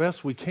do the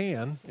best we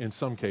can in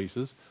some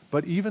cases,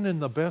 but even in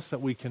the best that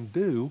we can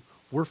do,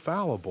 we're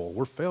fallible.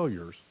 We're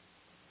failures.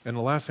 And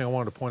the last thing I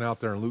wanted to point out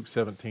there in Luke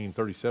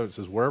 17:37, it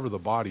says, wherever the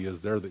body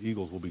is, there the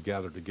eagles will be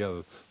gathered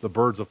together. The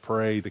birds of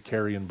prey, the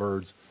carrion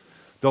birds.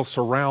 They'll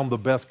surround the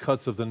best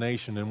cuts of the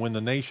nation. And when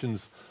the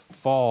nations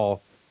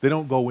fall, they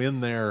don't go in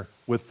there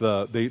with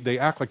they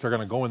act like they're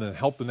going to go in there and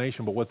help the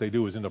nation, but what they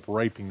do is end up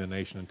raping the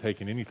nation and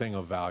taking anything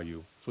of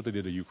value. It's what they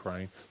did to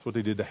Ukraine. It's what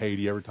they did to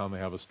Haiti every time they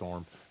have a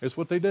storm. It's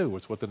what they do.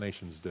 It's what the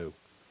nations do.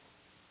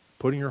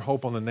 Putting your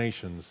hope on the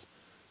nations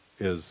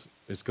it's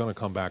going to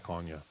come back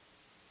on you.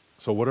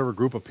 So whatever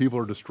group of people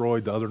are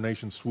destroyed, the other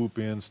nations swoop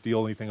in,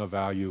 steal anything of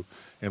value,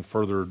 and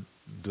further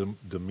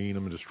demean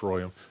them and destroy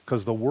them.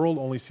 Because the world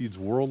only sees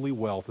worldly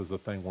wealth as a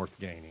thing worth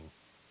gaining.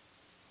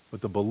 But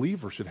the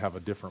believer should have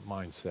a different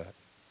mindset.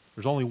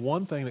 There's only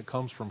one thing that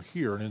comes from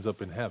here and ends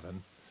up in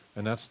heaven,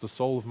 and that's the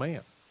soul of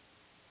man.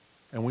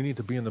 And we need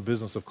to be in the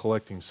business of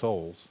collecting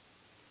souls.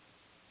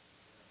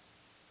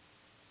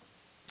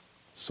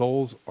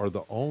 Souls are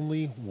the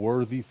only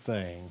worthy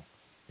thing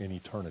in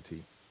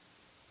eternity,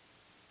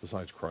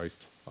 besides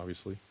Christ,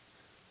 obviously.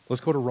 Let's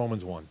go to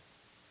Romans 1.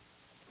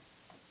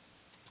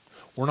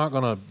 We're not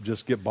going to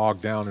just get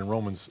bogged down in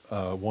Romans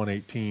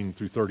 1:18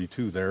 through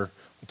 32 there.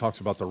 It talks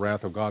about the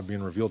wrath of God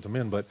being revealed to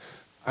men, but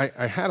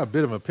I had a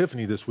bit of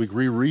epiphany this week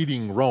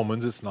rereading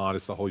Romans. It's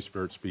the Holy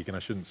Spirit speaking. I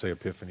shouldn't say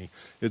epiphany.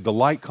 The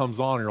light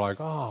comes on and you're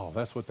like, oh,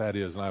 that's what that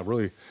is.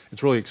 And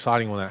it's really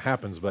exciting when that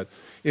happens. But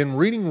in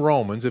reading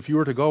Romans, if you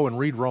were to go and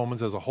read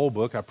Romans as a whole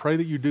book, I pray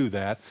that you do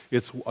that.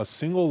 It's a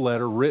single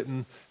letter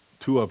written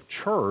to a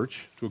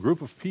church, to a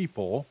group of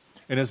people,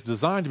 and it's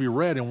designed to be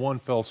read in one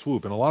fell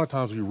swoop. And a lot of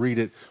times we read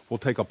it, we'll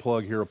take a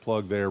plug here, a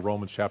plug there,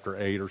 Romans chapter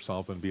 8 or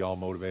something, be all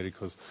motivated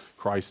because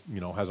Christ,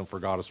 hasn't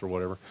forgot us or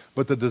whatever.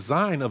 But the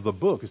design of the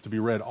book is to be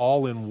read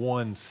all in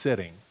one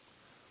sitting.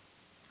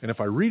 And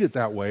if I read it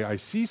that way, I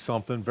see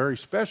something very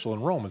special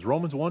in Romans.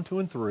 Romans 1, 2,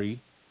 and 3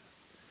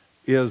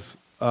 is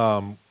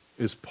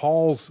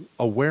Paul's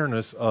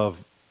awareness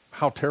of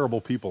how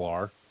terrible people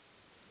are.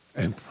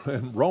 And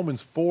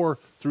Romans 4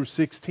 through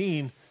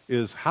 16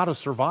 is how to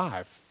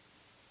survive.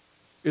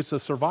 It's a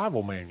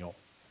survival manual.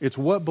 It's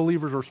what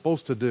believers are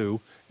supposed to do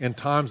in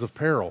times of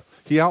peril.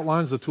 He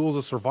outlines the tools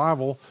of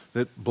survival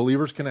that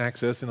believers can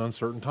access in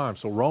uncertain times.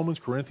 So Romans,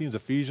 Corinthians,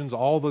 Ephesians,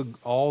 all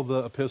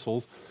the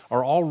epistles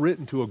are all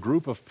written to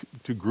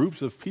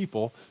groups of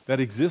people that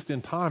exist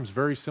in times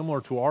very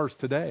similar to ours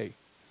today.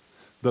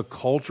 The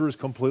culture is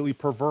completely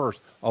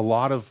perverse. A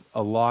lot of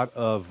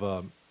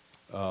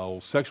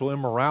sexual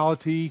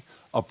immorality,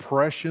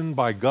 oppression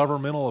by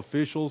governmental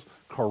officials,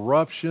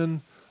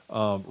 corruption,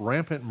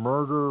 rampant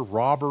murder,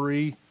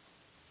 robbery,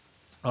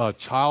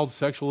 child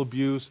sexual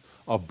abuse,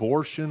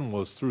 abortion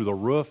was through the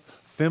roof,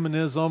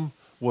 feminism,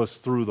 was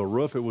through the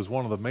roof. It was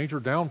one of the major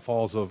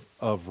downfalls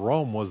of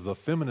Rome was the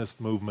feminist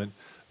movement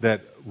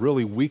that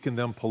really weakened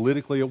them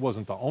politically. It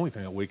wasn't the only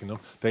thing that weakened them.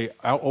 They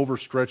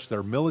overstretched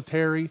their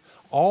military.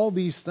 All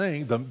these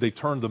things, they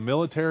turned the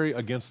military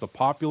against the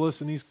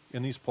populace in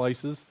these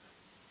places.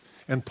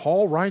 And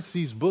Paul writes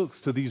these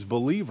books to these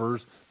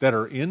believers that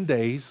are in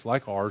days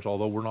like ours,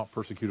 although we're not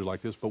persecuted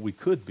like this, but we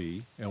could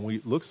be, and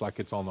it looks like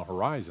it's on the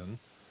horizon,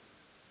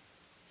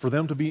 for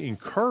them to be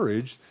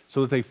encouraged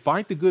so that they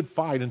fight the good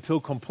fight until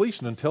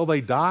completion, until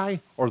they die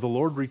or the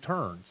Lord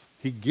returns.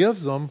 He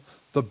gives them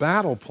the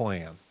battle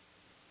plan.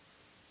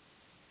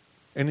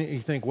 And you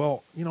think,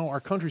 well, our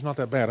country's not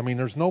that bad. I mean,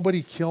 there's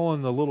nobody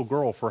killing the little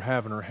girl for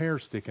having her hair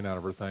sticking out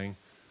of her thing.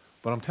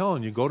 But I'm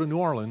telling you, go to New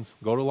Orleans,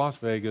 go to Las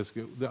Vegas.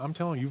 I'm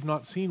telling you, you've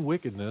not seen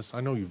wickedness. I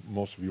know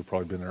most of you have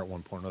probably been there at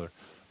one point or another.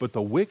 But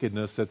the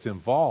wickedness that's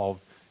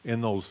involved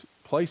in those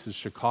places,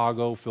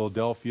 Chicago,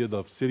 Philadelphia,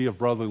 the city of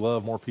brotherly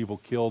love, more people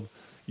killed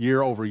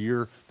year over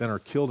year than are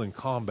killed in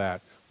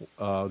combat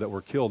that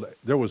were killed.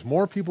 There was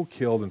more people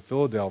killed in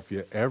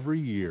Philadelphia every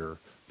year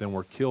than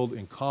were killed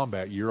in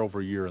combat year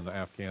over year in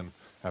the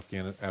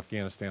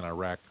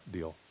Afghanistan-Iraq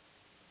deal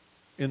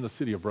in the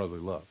city of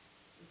brotherly love.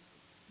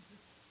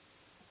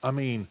 I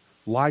mean,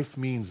 life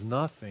means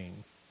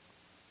nothing.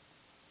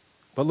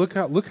 But look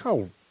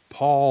how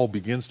Paul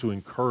begins to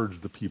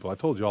encourage the people. I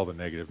told you all the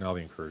negative, now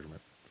the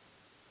encouragement.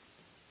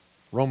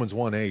 Romans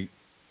 1:8.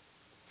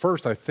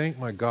 First, I thank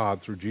my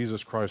God through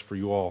Jesus Christ for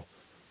you all,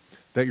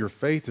 that your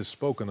faith is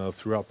spoken of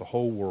throughout the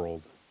whole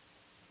world.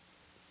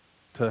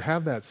 To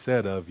have that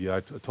said of you,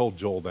 I told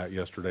Joel that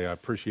yesterday. I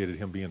appreciated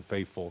him being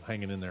faithful,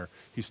 hanging in there.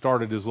 He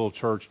started his little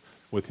church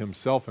with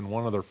himself and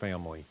one other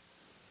family.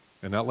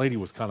 And that lady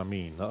was kind of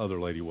mean, the other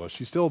lady was.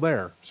 She's still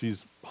there.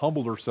 She's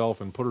humbled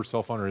herself and put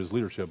herself under his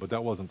leadership, but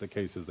that wasn't the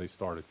case as they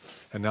started.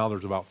 And now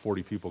there's about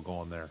 40 people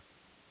going there.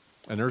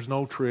 And there's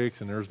no tricks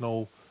and there's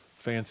no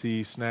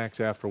fancy snacks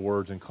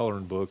afterwards and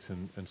coloring books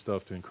and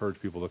stuff to encourage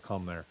people to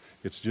come there.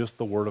 It's just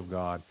the Word of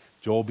God.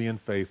 Joel being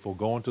faithful,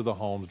 going to the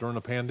homes. During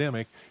the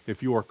pandemic,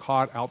 if you are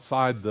caught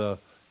outside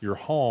your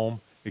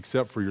home,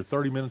 except for your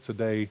 30 minutes a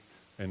day,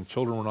 and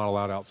children were not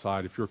allowed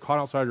outside. If you're caught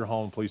outside your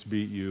home, police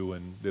beat you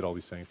and did all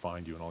these things,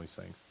 fined you and all these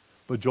things.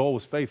 But Joel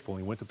was faithful.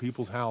 He went to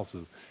people's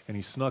houses, and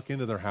he snuck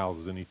into their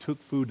houses, and he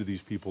took food to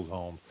these people's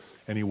homes,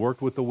 and he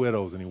worked with the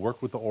widows, and he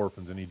worked with the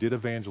orphans, and he did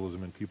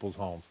evangelism in people's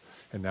homes.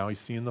 And now he's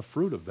seeing the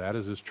fruit of that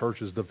as his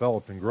church is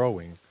developed and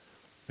growing,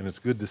 and it's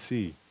good to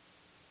see.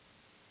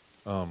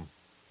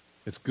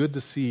 It's good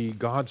to see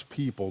God's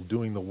people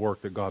doing the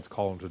work that God's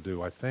called them to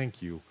do. I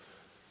thank you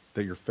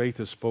that your faith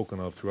is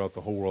spoken of throughout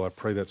the whole world. I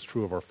pray that's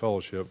true of our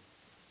fellowship.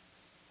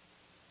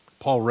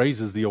 Paul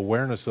raises the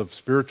awareness of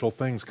spiritual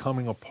things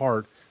coming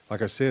apart,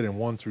 like I said, in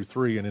 1 through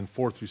 3, and in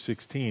 4 through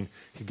 16,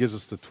 he gives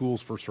us the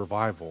tools for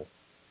survival.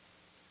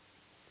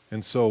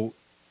 And so,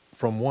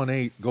 from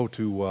 1:8, go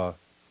to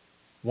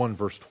 1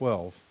 verse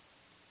 12.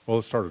 Well,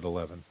 let's start at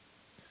 11.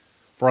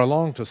 For I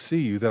long to see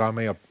you, that I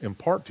may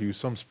impart to you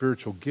some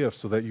spiritual gifts,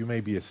 so that you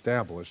may be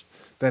established.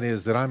 That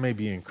is, that I may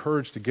be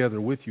encouraged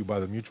together with you by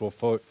the mutual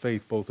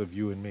faith, both of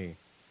you and me.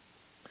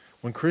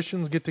 When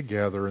Christians get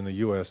together in the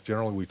U.S.,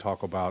 generally we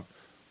talk about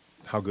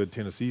how good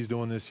Tennessee's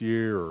doing this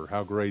year, or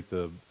how great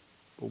the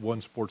one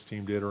sports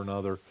team did or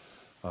another.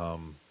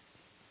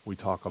 We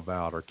talk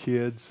about our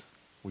kids.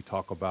 We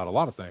talk about a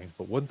lot of things.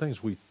 But one of the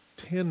things we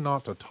tend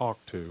not to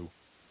talk to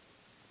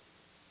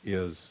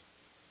is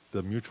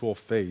the mutual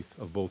faith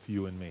of both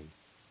you and me.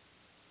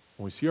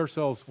 When we see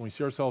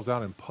ourselves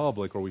out in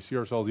public, or we see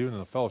ourselves even in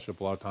the fellowship,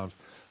 a lot of times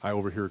I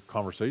overhear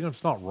conversation.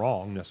 It's not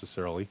wrong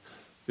necessarily.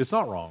 It's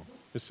not wrong.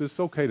 It's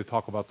okay to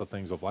talk about the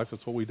things of life.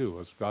 That's what we do.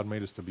 As God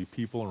made us to be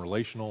people and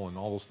relational and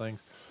all those things.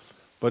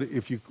 But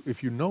if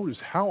you notice,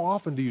 how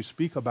often do you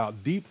speak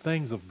about deep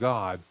things of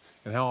God,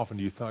 and how often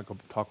do you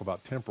talk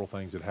about temporal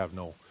things that have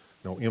no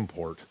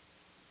import?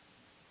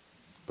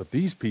 But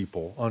these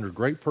people, under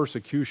great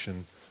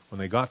persecution, when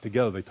they got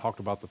together, they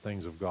talked about the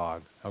things of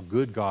God, how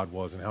good God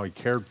was and how he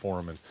cared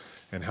for them,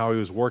 and how he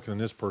was working in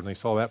this person. They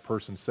saw that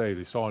person saved.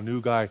 They saw a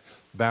new guy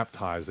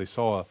baptized. They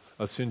saw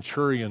a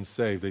centurion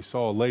saved. They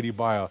saw a lady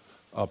by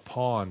a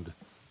pond,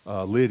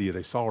 Lydia.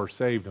 They saw her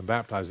saved and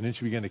baptized, and then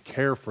she began to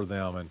care for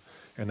them,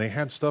 and they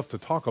had stuff to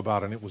talk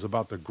about, and it was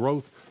about the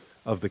growth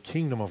of the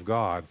kingdom of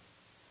God.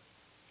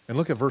 And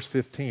look at verse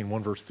 15,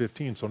 1 verse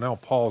 15. So now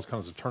Paul is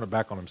kind of to turn it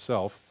back on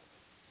himself.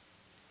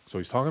 So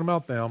he's talking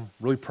about them.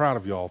 Really proud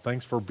of y'all.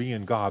 Thanks for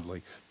being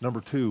godly.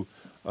 Number 2,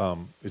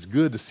 it's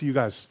good to see you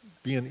guys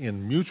being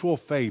in mutual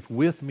faith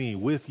with me,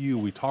 with you.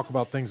 We talk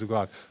about things of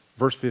God.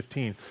 Verse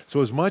 15.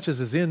 So as much as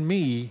is in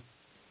me,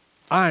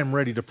 I am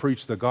ready to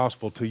preach the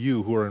gospel to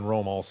you who are in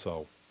Rome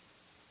also.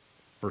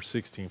 Verse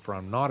 16. For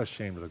I'm not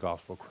ashamed of the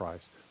gospel of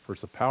Christ. For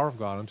it's the power of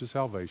God unto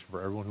salvation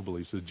for everyone who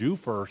believes. The Jew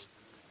first,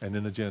 and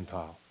then the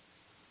Gentile.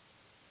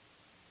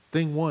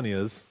 Thing 1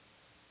 is,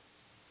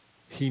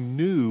 he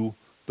knew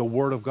the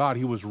Word of God.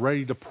 He was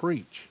ready to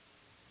preach.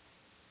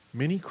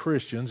 Many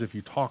Christians, if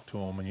you talk to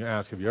them and you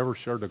ask, have you ever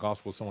shared the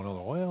gospel with someone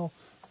else? Well,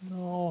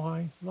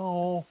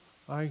 no,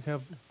 I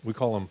have, we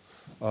call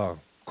them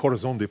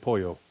Corazón de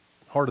pollo,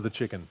 heart of the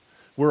chicken.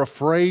 We're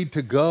afraid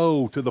to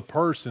go to the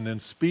person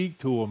and speak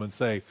to them and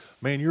say,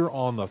 man, you're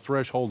on the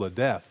threshold of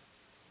death.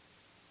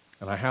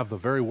 And I have the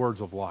very words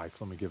of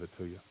life. Let me give it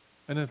to you.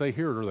 And if they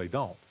hear it or they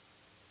don't.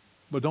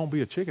 But don't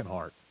be a chicken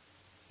heart.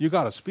 You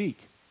got to speak.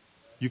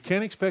 You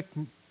can't expect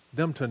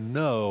them to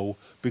know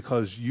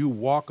because you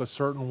walk a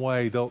certain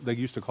way. They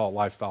used to call it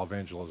lifestyle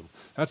evangelism.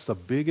 That's the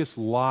biggest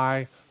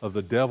lie of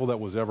the devil that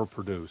was ever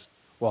produced.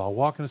 Well, I'll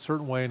walk in a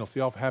certain way and I'll see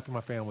how happy my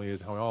family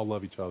is, how we all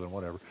love each other and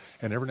whatever.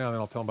 And every now and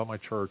then I'll tell them about my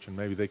church and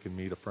maybe they can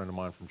meet a friend of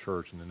mine from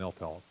church and then they'll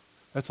tell them.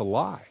 That's a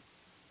lie.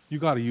 You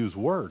got to use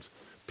words.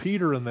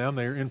 Peter and them,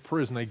 they're in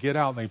prison. They get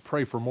out and they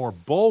pray for more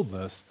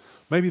boldness.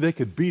 Maybe they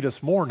could beat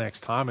us more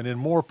next time and then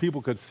more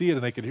people could see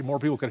it and more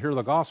people could hear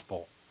the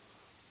gospel.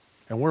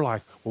 And we're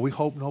like, well, we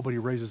hope nobody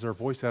raises their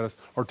voice at us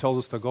or tells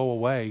us to go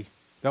away.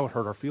 That would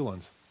hurt our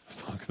feelings. I was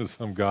talking to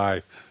some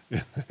guy.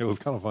 It was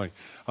kind of funny.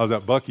 I was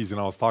at Buc-ee's and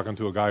I was talking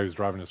to a guy who was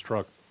driving his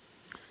truck.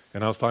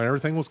 And I was talking,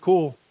 everything was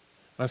cool.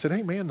 And I said,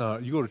 hey, man,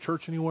 you go to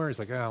church anywhere? He's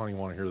like, I don't even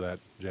want to hear that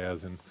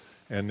jazz. And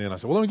then I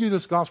said, well, let me give you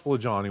this Gospel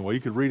of John anyway. You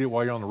could read it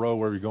while you're on the road,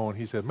 wherever you're going.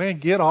 He said, man,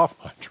 get off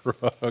my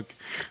truck.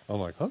 I'm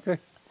like, okay.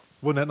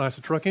 Wasn't that nice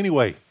a truck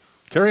anyway?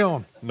 Carry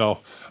on. No.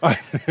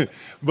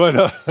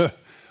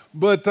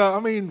 But I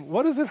mean,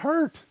 what does it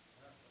hurt?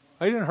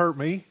 It didn't hurt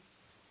me.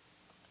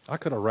 I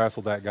could have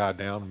wrestled that guy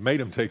down and made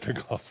him take the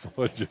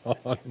Gospel of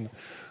John.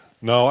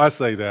 No, I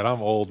say that.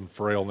 I'm old and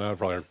frail now. I'd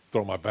probably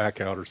throw my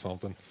back out or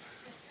something.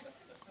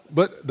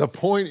 But the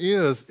point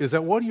is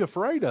that what are you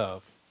afraid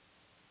of?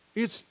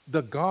 It's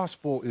the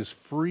gospel is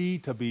free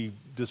to be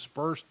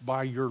dispersed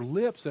by your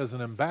lips as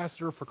an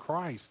ambassador for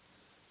Christ.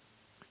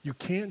 You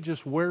can't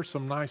just wear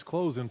some nice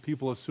clothes and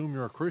people assume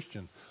you're a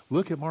Christian.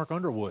 Look at Mark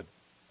Underwood.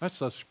 That's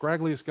the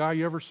scraggliest guy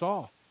you ever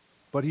saw.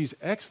 But he's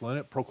excellent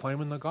at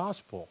proclaiming the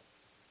gospel.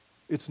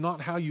 It's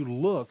not how you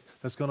look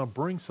that's going to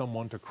bring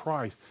someone to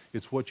Christ.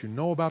 It's what you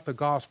know about the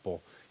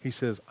gospel. He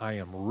says, I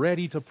am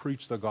ready to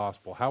preach the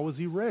gospel. How was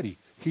he ready?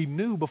 He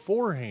knew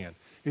beforehand.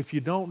 If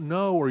you don't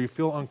know or you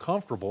feel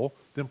uncomfortable,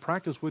 then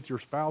practice with your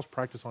spouse,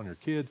 practice on your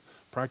kids,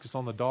 practice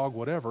on the dog,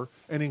 whatever,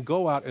 and then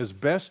go out as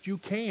best you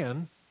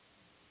can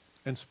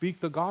and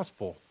speak the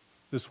gospel.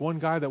 This one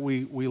guy that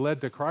we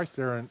led to Christ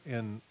there,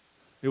 and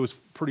it was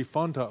pretty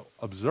fun to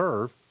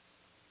observe,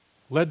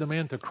 led the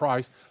man to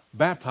Christ,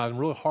 baptized him,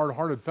 really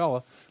hard-hearted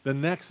fella. The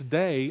next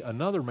day,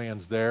 another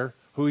man's there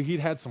who he'd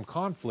had some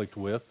conflict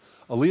with.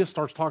 Elias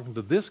starts talking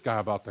to this guy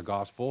about the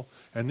gospel,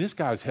 and this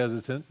guy's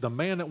hesitant. The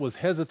man that was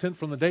hesitant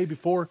from the day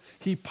before,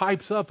 he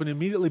pipes up and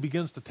immediately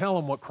begins to tell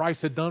him what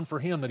Christ had done for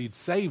him, that he'd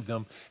saved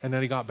him, and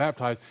that he got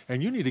baptized.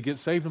 And you need to get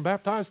saved and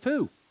baptized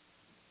too.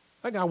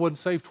 That guy wasn't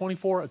saved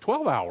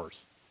 12 hours.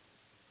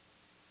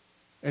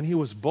 And he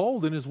was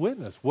bold in his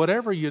witness.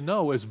 Whatever you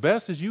know, as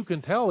best as you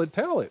can tell it,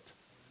 tell it.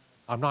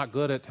 I'm not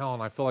good at telling.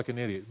 I feel like an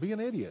idiot. Be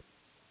an idiot.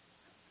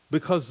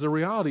 Because the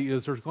reality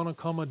is there's going to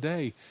come a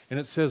day, and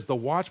it says the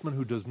watchman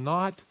who does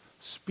not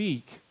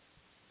speak,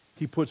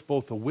 he puts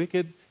both the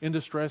wicked in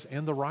distress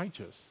and the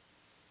righteous.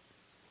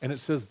 And it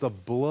says the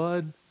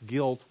blood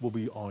guilt will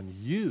be on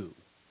you.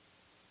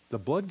 The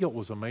blood guilt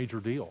was a major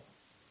deal.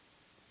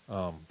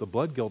 The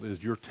blood guilt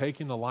is you're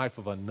taking the life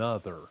of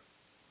another.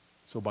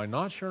 So by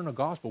not sharing the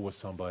gospel with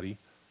somebody,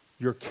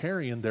 you're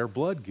carrying their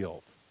blood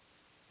guilt.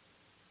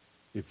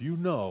 If you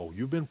know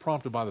you've been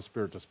prompted by the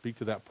Spirit to speak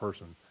to that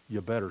person, you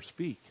better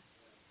speak,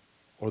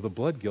 or the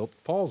blood guilt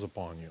falls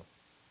upon you.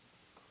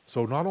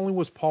 So not only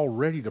was Paul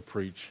ready to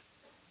preach,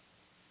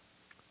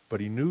 but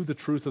he knew the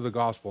truth of the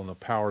gospel and the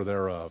power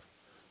thereof.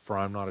 For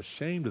I am not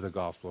ashamed of the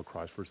gospel of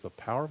Christ, for it's the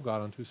power of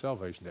God unto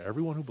salvation to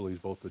everyone who believes,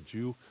 both the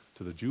Jew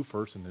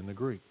first and then the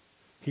Greek.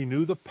 He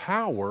knew the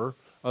power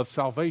of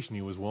salvation.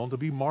 He was willing to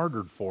be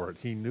martyred for it.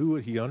 He knew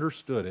it. He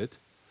understood it.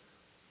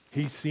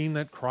 He's seen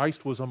that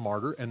Christ was a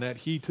martyr and that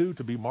he too,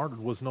 to be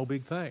martyred, was no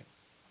big thing.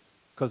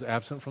 Because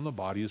absent from the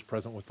body is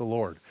present with the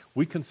Lord.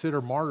 We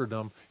consider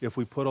martyrdom if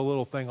we put a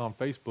little thing on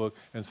Facebook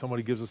and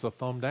somebody gives us a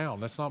thumb down.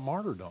 That's not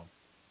martyrdom.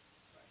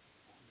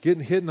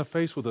 Getting hit in the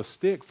face with a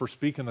stick for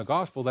speaking the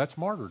gospel, that's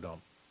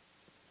martyrdom.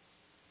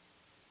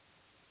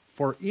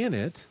 For in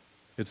it,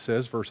 it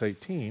says, verse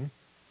 18,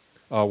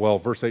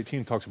 verse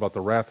 18 talks about the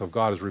wrath of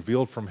God is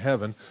revealed from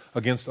heaven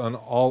against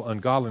all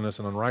ungodliness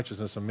and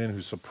unrighteousness of men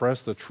who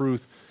suppress the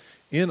truth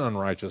in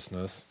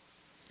unrighteousness,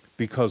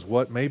 because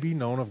what may be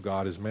known of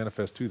God is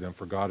manifest to them,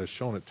 for God has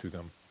shown it to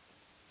them.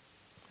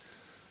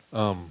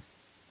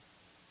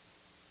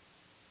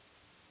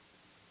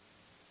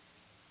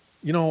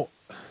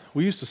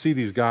 We used to see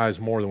these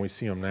guys more than we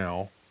see them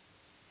now,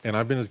 and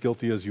I've been as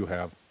guilty as you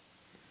have.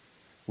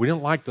 We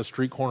didn't like the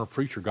street corner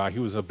preacher guy. He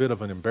was a bit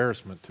of an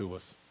embarrassment to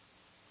us.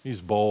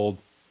 He's bold.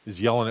 He's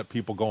yelling at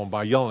people going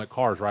by, yelling at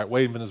cars, right?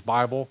 Waving his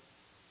Bible,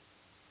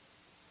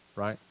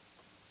 right?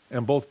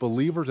 And both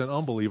believers and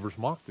unbelievers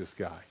mocked this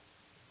guy.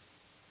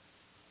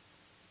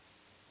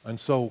 And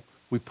so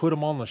we put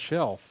him on the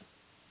shelf.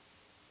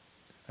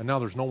 And now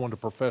there's no one to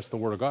profess the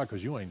Word of God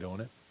because you ain't doing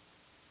it.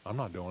 I'm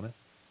not doing it.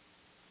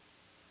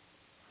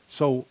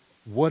 So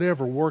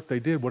whatever work they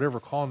did, whatever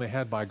calling they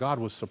had by God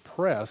was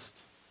suppressed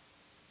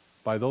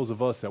by those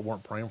of us that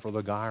weren't praying for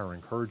the guy or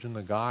encouraging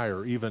the guy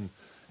or even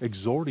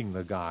exhorting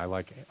the guy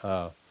like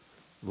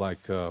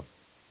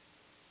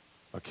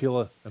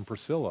Aquila and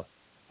Priscilla.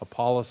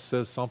 Apollos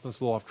says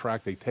something's a little off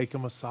track. They take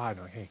him aside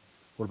and like, hey,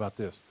 what about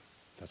this?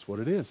 That's what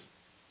it is,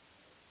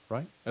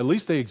 right? At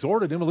least they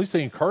exhorted him. At least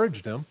they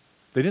encouraged him.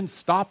 They didn't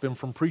stop him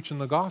from preaching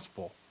the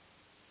gospel.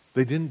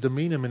 They didn't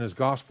demean him in his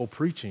gospel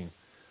preaching.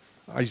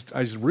 I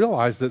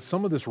realized that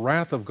some of this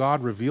wrath of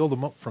God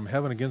revealed from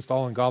heaven against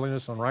all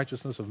ungodliness and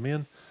unrighteousness of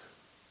men,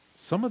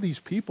 some of these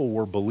people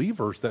were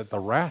believers that the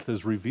wrath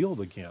is revealed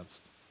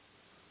against.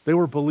 They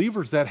were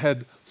believers that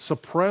had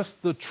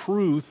suppressed the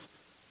truth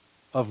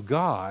of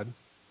God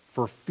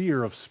for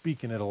fear of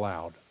speaking it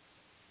aloud.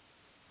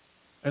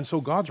 And so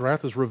God's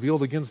wrath is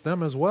revealed against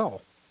them as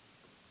well.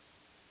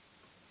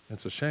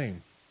 It's a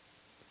shame.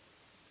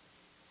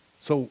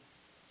 So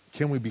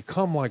can we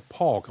become like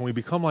Paul? Can we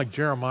become like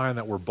Jeremiah in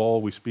that we're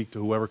bold, we speak to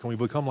whoever? Can we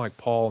become like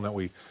Paul in that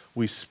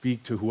we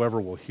speak to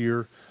whoever will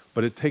hear?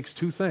 But it takes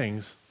two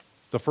things.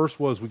 The first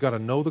was we got to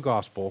know the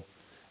gospel,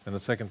 and the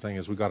second thing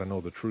is we got to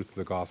know the truth of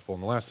the gospel.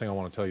 And the last thing I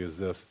want to tell you is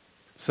this.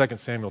 2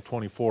 Samuel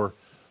 24,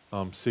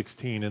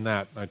 16. In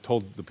that, I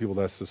told the people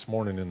this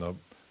morning in the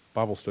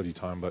Bible study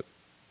time, but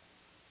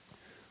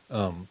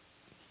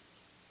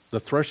the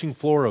threshing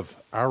floor of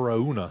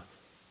Araunah,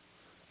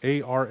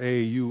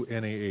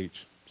 Araunah,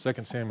 2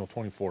 Samuel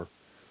 24.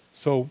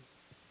 So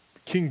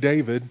King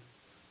David,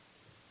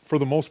 for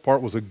the most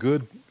part, was a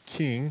good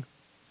king.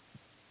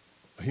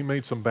 He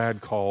made some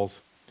bad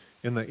calls.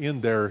 In the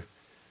end there,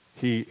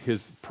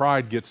 his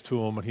pride gets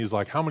to him, and he's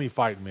like, how many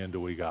fighting men do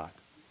we got?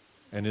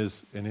 And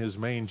his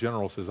main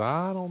general says,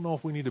 I don't know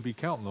if we need to be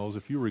counting those.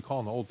 If you recall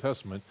in the Old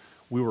Testament,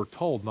 we were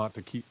told not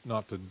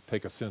to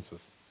take a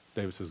census.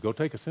 David says, go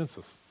take a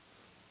census.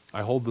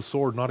 I hold the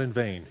sword not in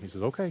vain. He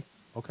says, okay,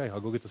 I'll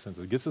go get the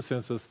census. He gets the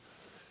census.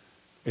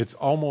 It's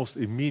almost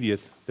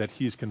immediate that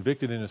he's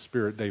convicted in his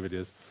spirit, David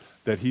is,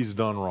 that he's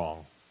done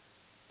wrong.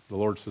 The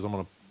Lord says,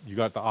 you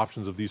got the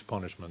options of these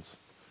punishments.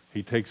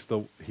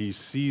 He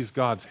sees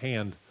God's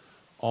hand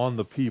on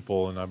the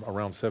people, and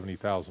around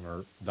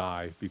 70,000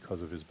 die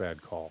because of his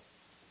bad call.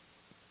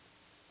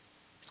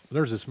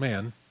 There's this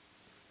man,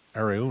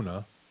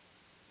 Araunah.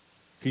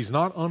 He's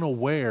not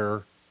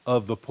unaware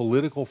of the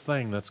political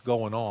thing that's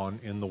going on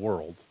in the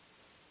world.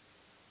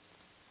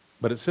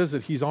 But it says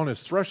that he's on his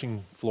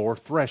threshing floor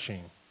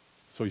threshing.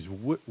 So he's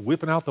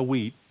whipping out the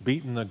wheat,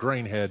 beating the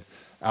grain head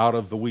out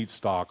of the wheat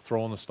stalk,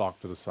 throwing the stalk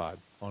to the side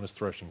on his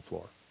threshing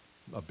floor.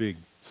 A big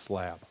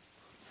slab.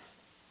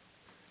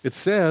 It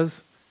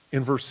says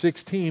in verse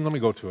 16, let me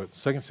go to it,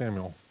 2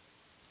 Samuel.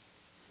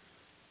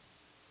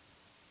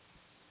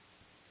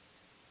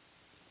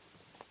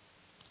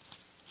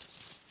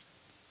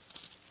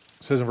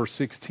 It says in verse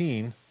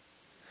 16,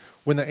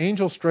 when the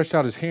angel stretched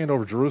out his hand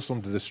over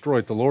Jerusalem to destroy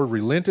it, the Lord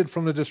relented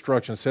from the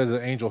destruction and said to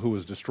the angel who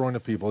was destroying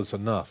the people, it's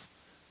enough.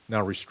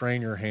 Now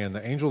restrain your hand.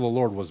 The angel of the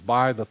Lord was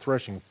by the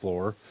threshing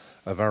floor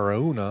of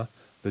Araunah,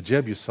 the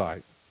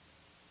Jebusite.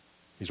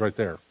 He's right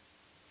there.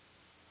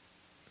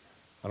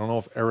 I don't know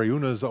if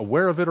Araunah is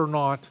aware of it or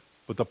not,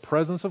 but the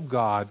presence of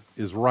God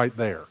is right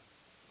there.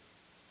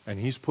 And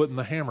he's putting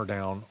the hammer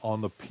down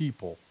on the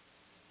people.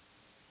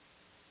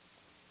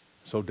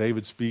 So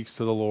David speaks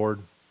to the Lord.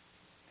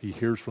 He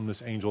hears from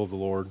this angel of the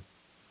Lord.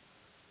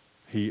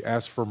 He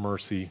asks for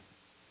mercy.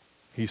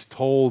 He's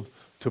told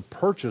to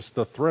purchase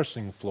the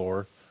threshing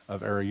floor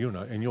of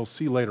Araunah. And you'll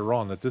see later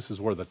on that this is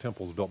where the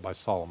temple is built by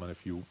Solomon,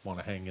 if you want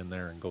to hang in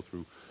there and go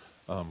through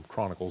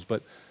Chronicles.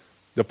 But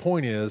the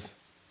point is,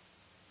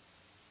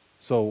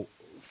 so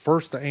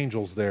first the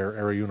angel's there,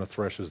 Araunah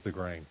threshes the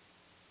grain.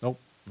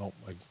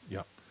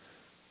 Yeah.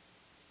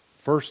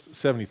 First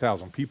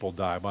 70,000 people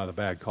die by the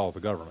bad call of the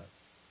government.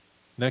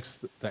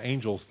 Next, the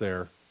angel's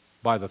there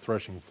by the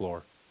threshing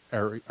floor.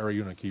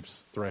 Araunah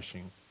keeps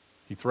threshing.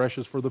 He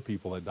threshes for the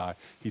people that die.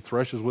 He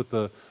threshes with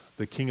the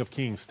King of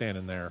Kings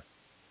standing there.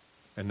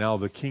 And now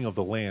the king of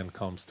the land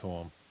comes to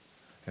him.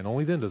 And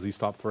only then does he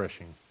stop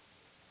threshing.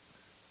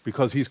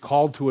 Because he's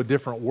called to a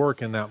different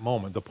work in that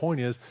moment. The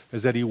point is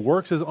that he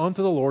works as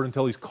unto the Lord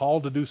until he's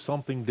called to do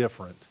something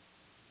different.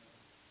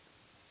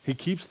 He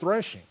keeps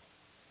threshing.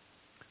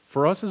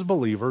 For us as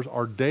believers,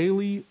 our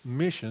daily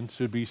mission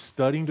should be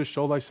studying to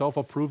show thyself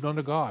approved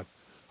unto God.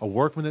 A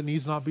workman that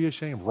needs not be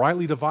ashamed,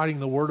 rightly dividing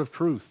the word of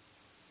truth.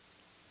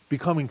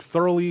 Becoming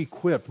thoroughly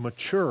equipped,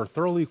 mature,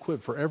 thoroughly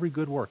equipped for every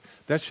good work.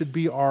 That should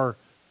be our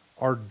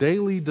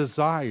daily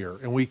desire.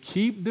 And we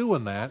keep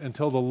doing that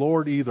until the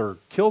Lord either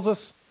kills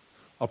us,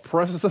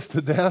 oppresses us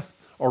to death,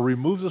 or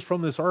removes us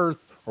from this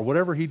earth, or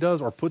whatever he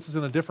does, or puts us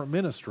in a different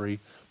ministry.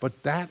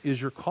 But that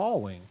is your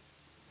calling.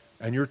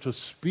 And you're to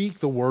speak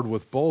the word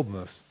with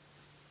boldness.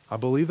 I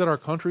believe that our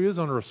country is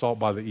under assault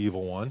by the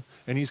evil one,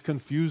 and he's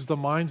confused the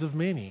minds of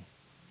many.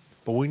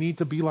 But we need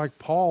to be like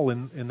Paul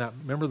in that,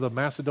 remember the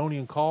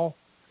Macedonian call?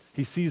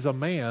 He sees a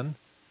man,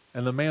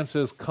 and the man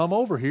says, come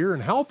over here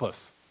and help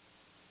us.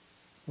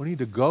 We need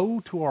to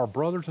go to our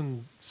brothers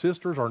and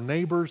sisters, our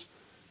neighbors,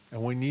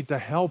 and we need to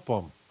help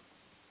them.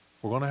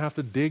 We're going to have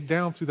to dig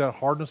down through that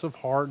hardness of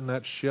heart and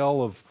that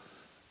shell of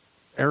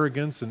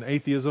arrogance and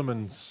atheism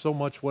and so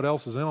much what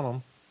else is in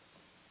them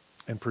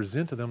and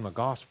present to them the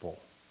gospel.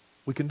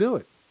 We can do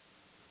it.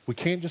 We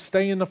can't just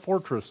stay in the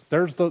fortress.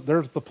 There's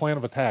the plan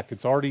of attack.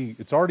 It's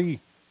already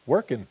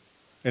working,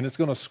 and it's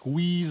going to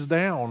squeeze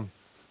down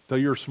till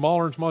you're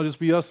smaller and smaller. Just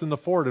be us in the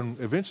fort, and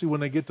eventually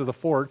when they get to the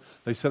fort,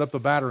 they set up the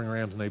battering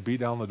rams and they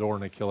beat down the door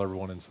and they kill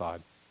everyone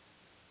inside.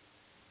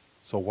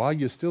 So while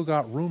you still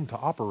got room to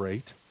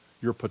operate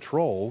your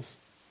patrols,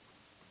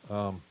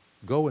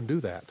 go and do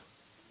that.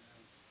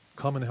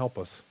 Come and help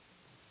us.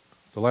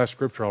 The last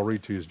scripture I'll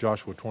read to you is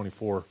Joshua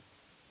 24.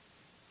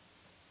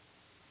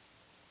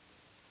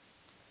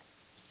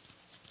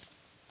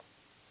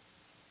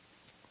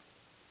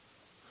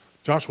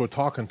 Joshua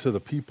talking to the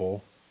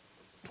people,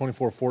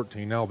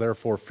 24:14, now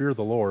therefore fear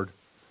the Lord,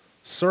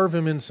 serve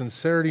him in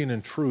sincerity and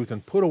in truth,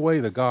 and put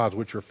away the gods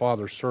which your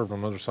fathers served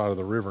on the other side of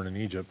the river and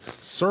in Egypt.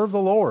 Serve the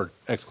Lord!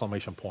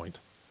 Exclamation point.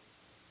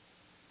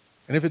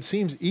 And if it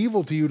seems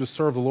evil to you to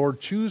serve the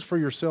Lord, choose for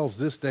yourselves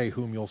this day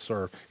whom you'll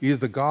serve. Either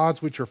the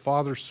gods which your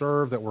fathers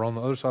served that were on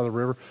the other side of the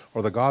river,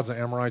 or the gods of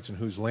the Amorites in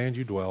whose land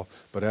you dwell.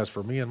 But as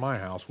for me and my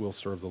house, we'll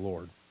serve the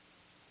Lord.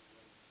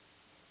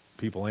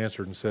 People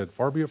answered and said,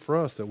 far be it for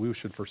us that we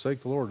should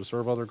forsake the Lord to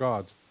serve other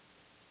gods.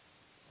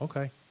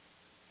 Okay.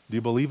 Do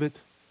you believe it?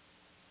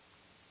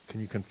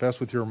 Can you confess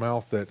with your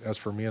mouth that as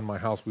for me and my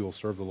house, we will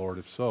serve the Lord?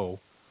 If so,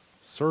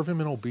 serve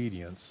him in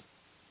obedience.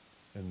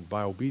 And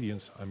by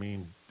obedience, I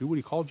mean, do what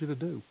he called you to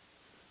do.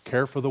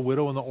 Care for the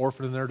widow and the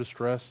orphan in their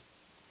distress.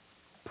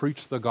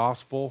 Preach the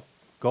gospel.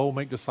 Go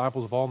make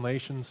disciples of all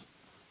nations.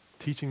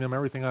 Teaching them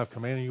everything I've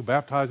commanded you.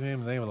 Baptizing them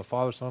in the name of the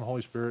Father, Son, and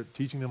Holy Spirit.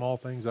 Teaching them all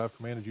things I've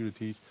commanded you to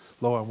teach.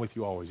 Lo, I'm with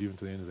you always, even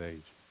to the end of the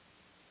age.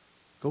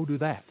 Go do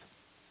that.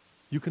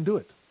 You can do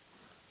it.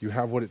 You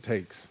have what it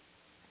takes.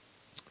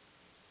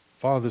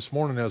 Father, this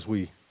morning as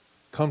we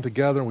come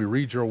together and we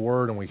read your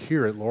word and we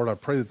hear it, Lord, I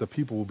pray that the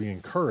people will be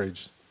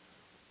encouraged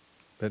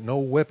that no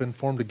weapon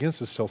formed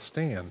against us shall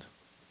stand,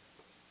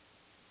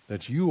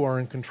 that you are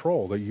in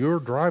control, that you're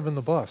driving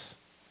the bus.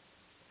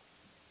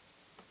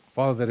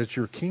 Father, that it's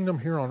your kingdom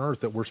here on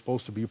earth that we're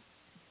supposed to be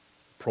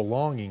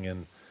prolonging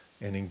and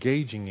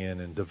engaging in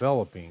and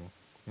developing.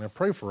 And I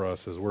pray for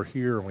us as we're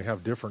here and we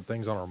have different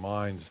things on our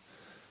minds,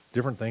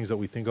 different things that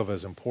we think of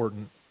as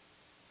important.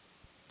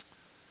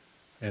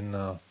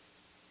 And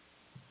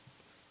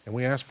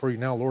we ask for you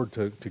now, Lord,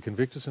 to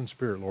convict us in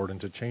spirit, Lord, and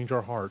to change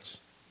our hearts.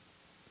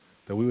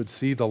 That we would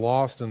see the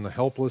lost and the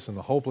helpless and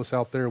the hopeless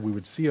out there. We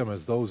would see them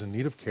as those in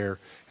need of care,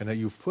 and that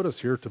you've put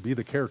us here to be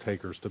the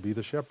caretakers, to be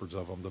the shepherds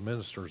of them, the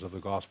ministers of the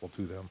gospel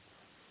to them.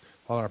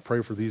 Father, I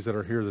pray for these that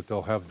are here that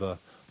they'll have the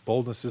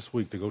boldness this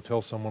week to go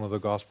tell someone of the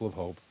gospel of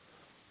hope,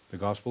 the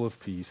gospel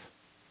of peace,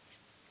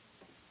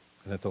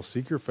 and that they'll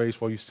seek your face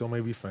while you still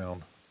may be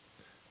found.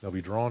 They'll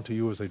be drawn to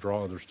you as they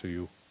draw others to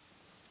you.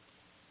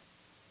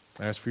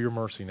 I ask for your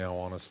mercy now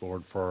on us,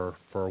 Lord, for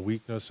our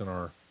weakness and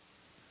our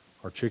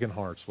chicken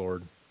hearts,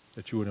 Lord.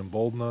 That you would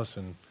embolden us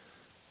and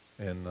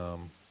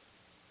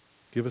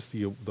give us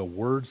the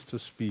words to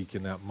speak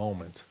in that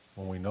moment.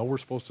 When we know we're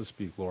supposed to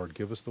speak, Lord,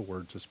 give us the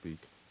word to speak.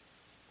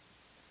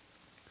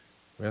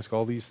 We ask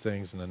all these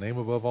things in the name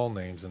above all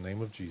names, in the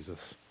name of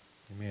Jesus.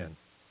 Amen.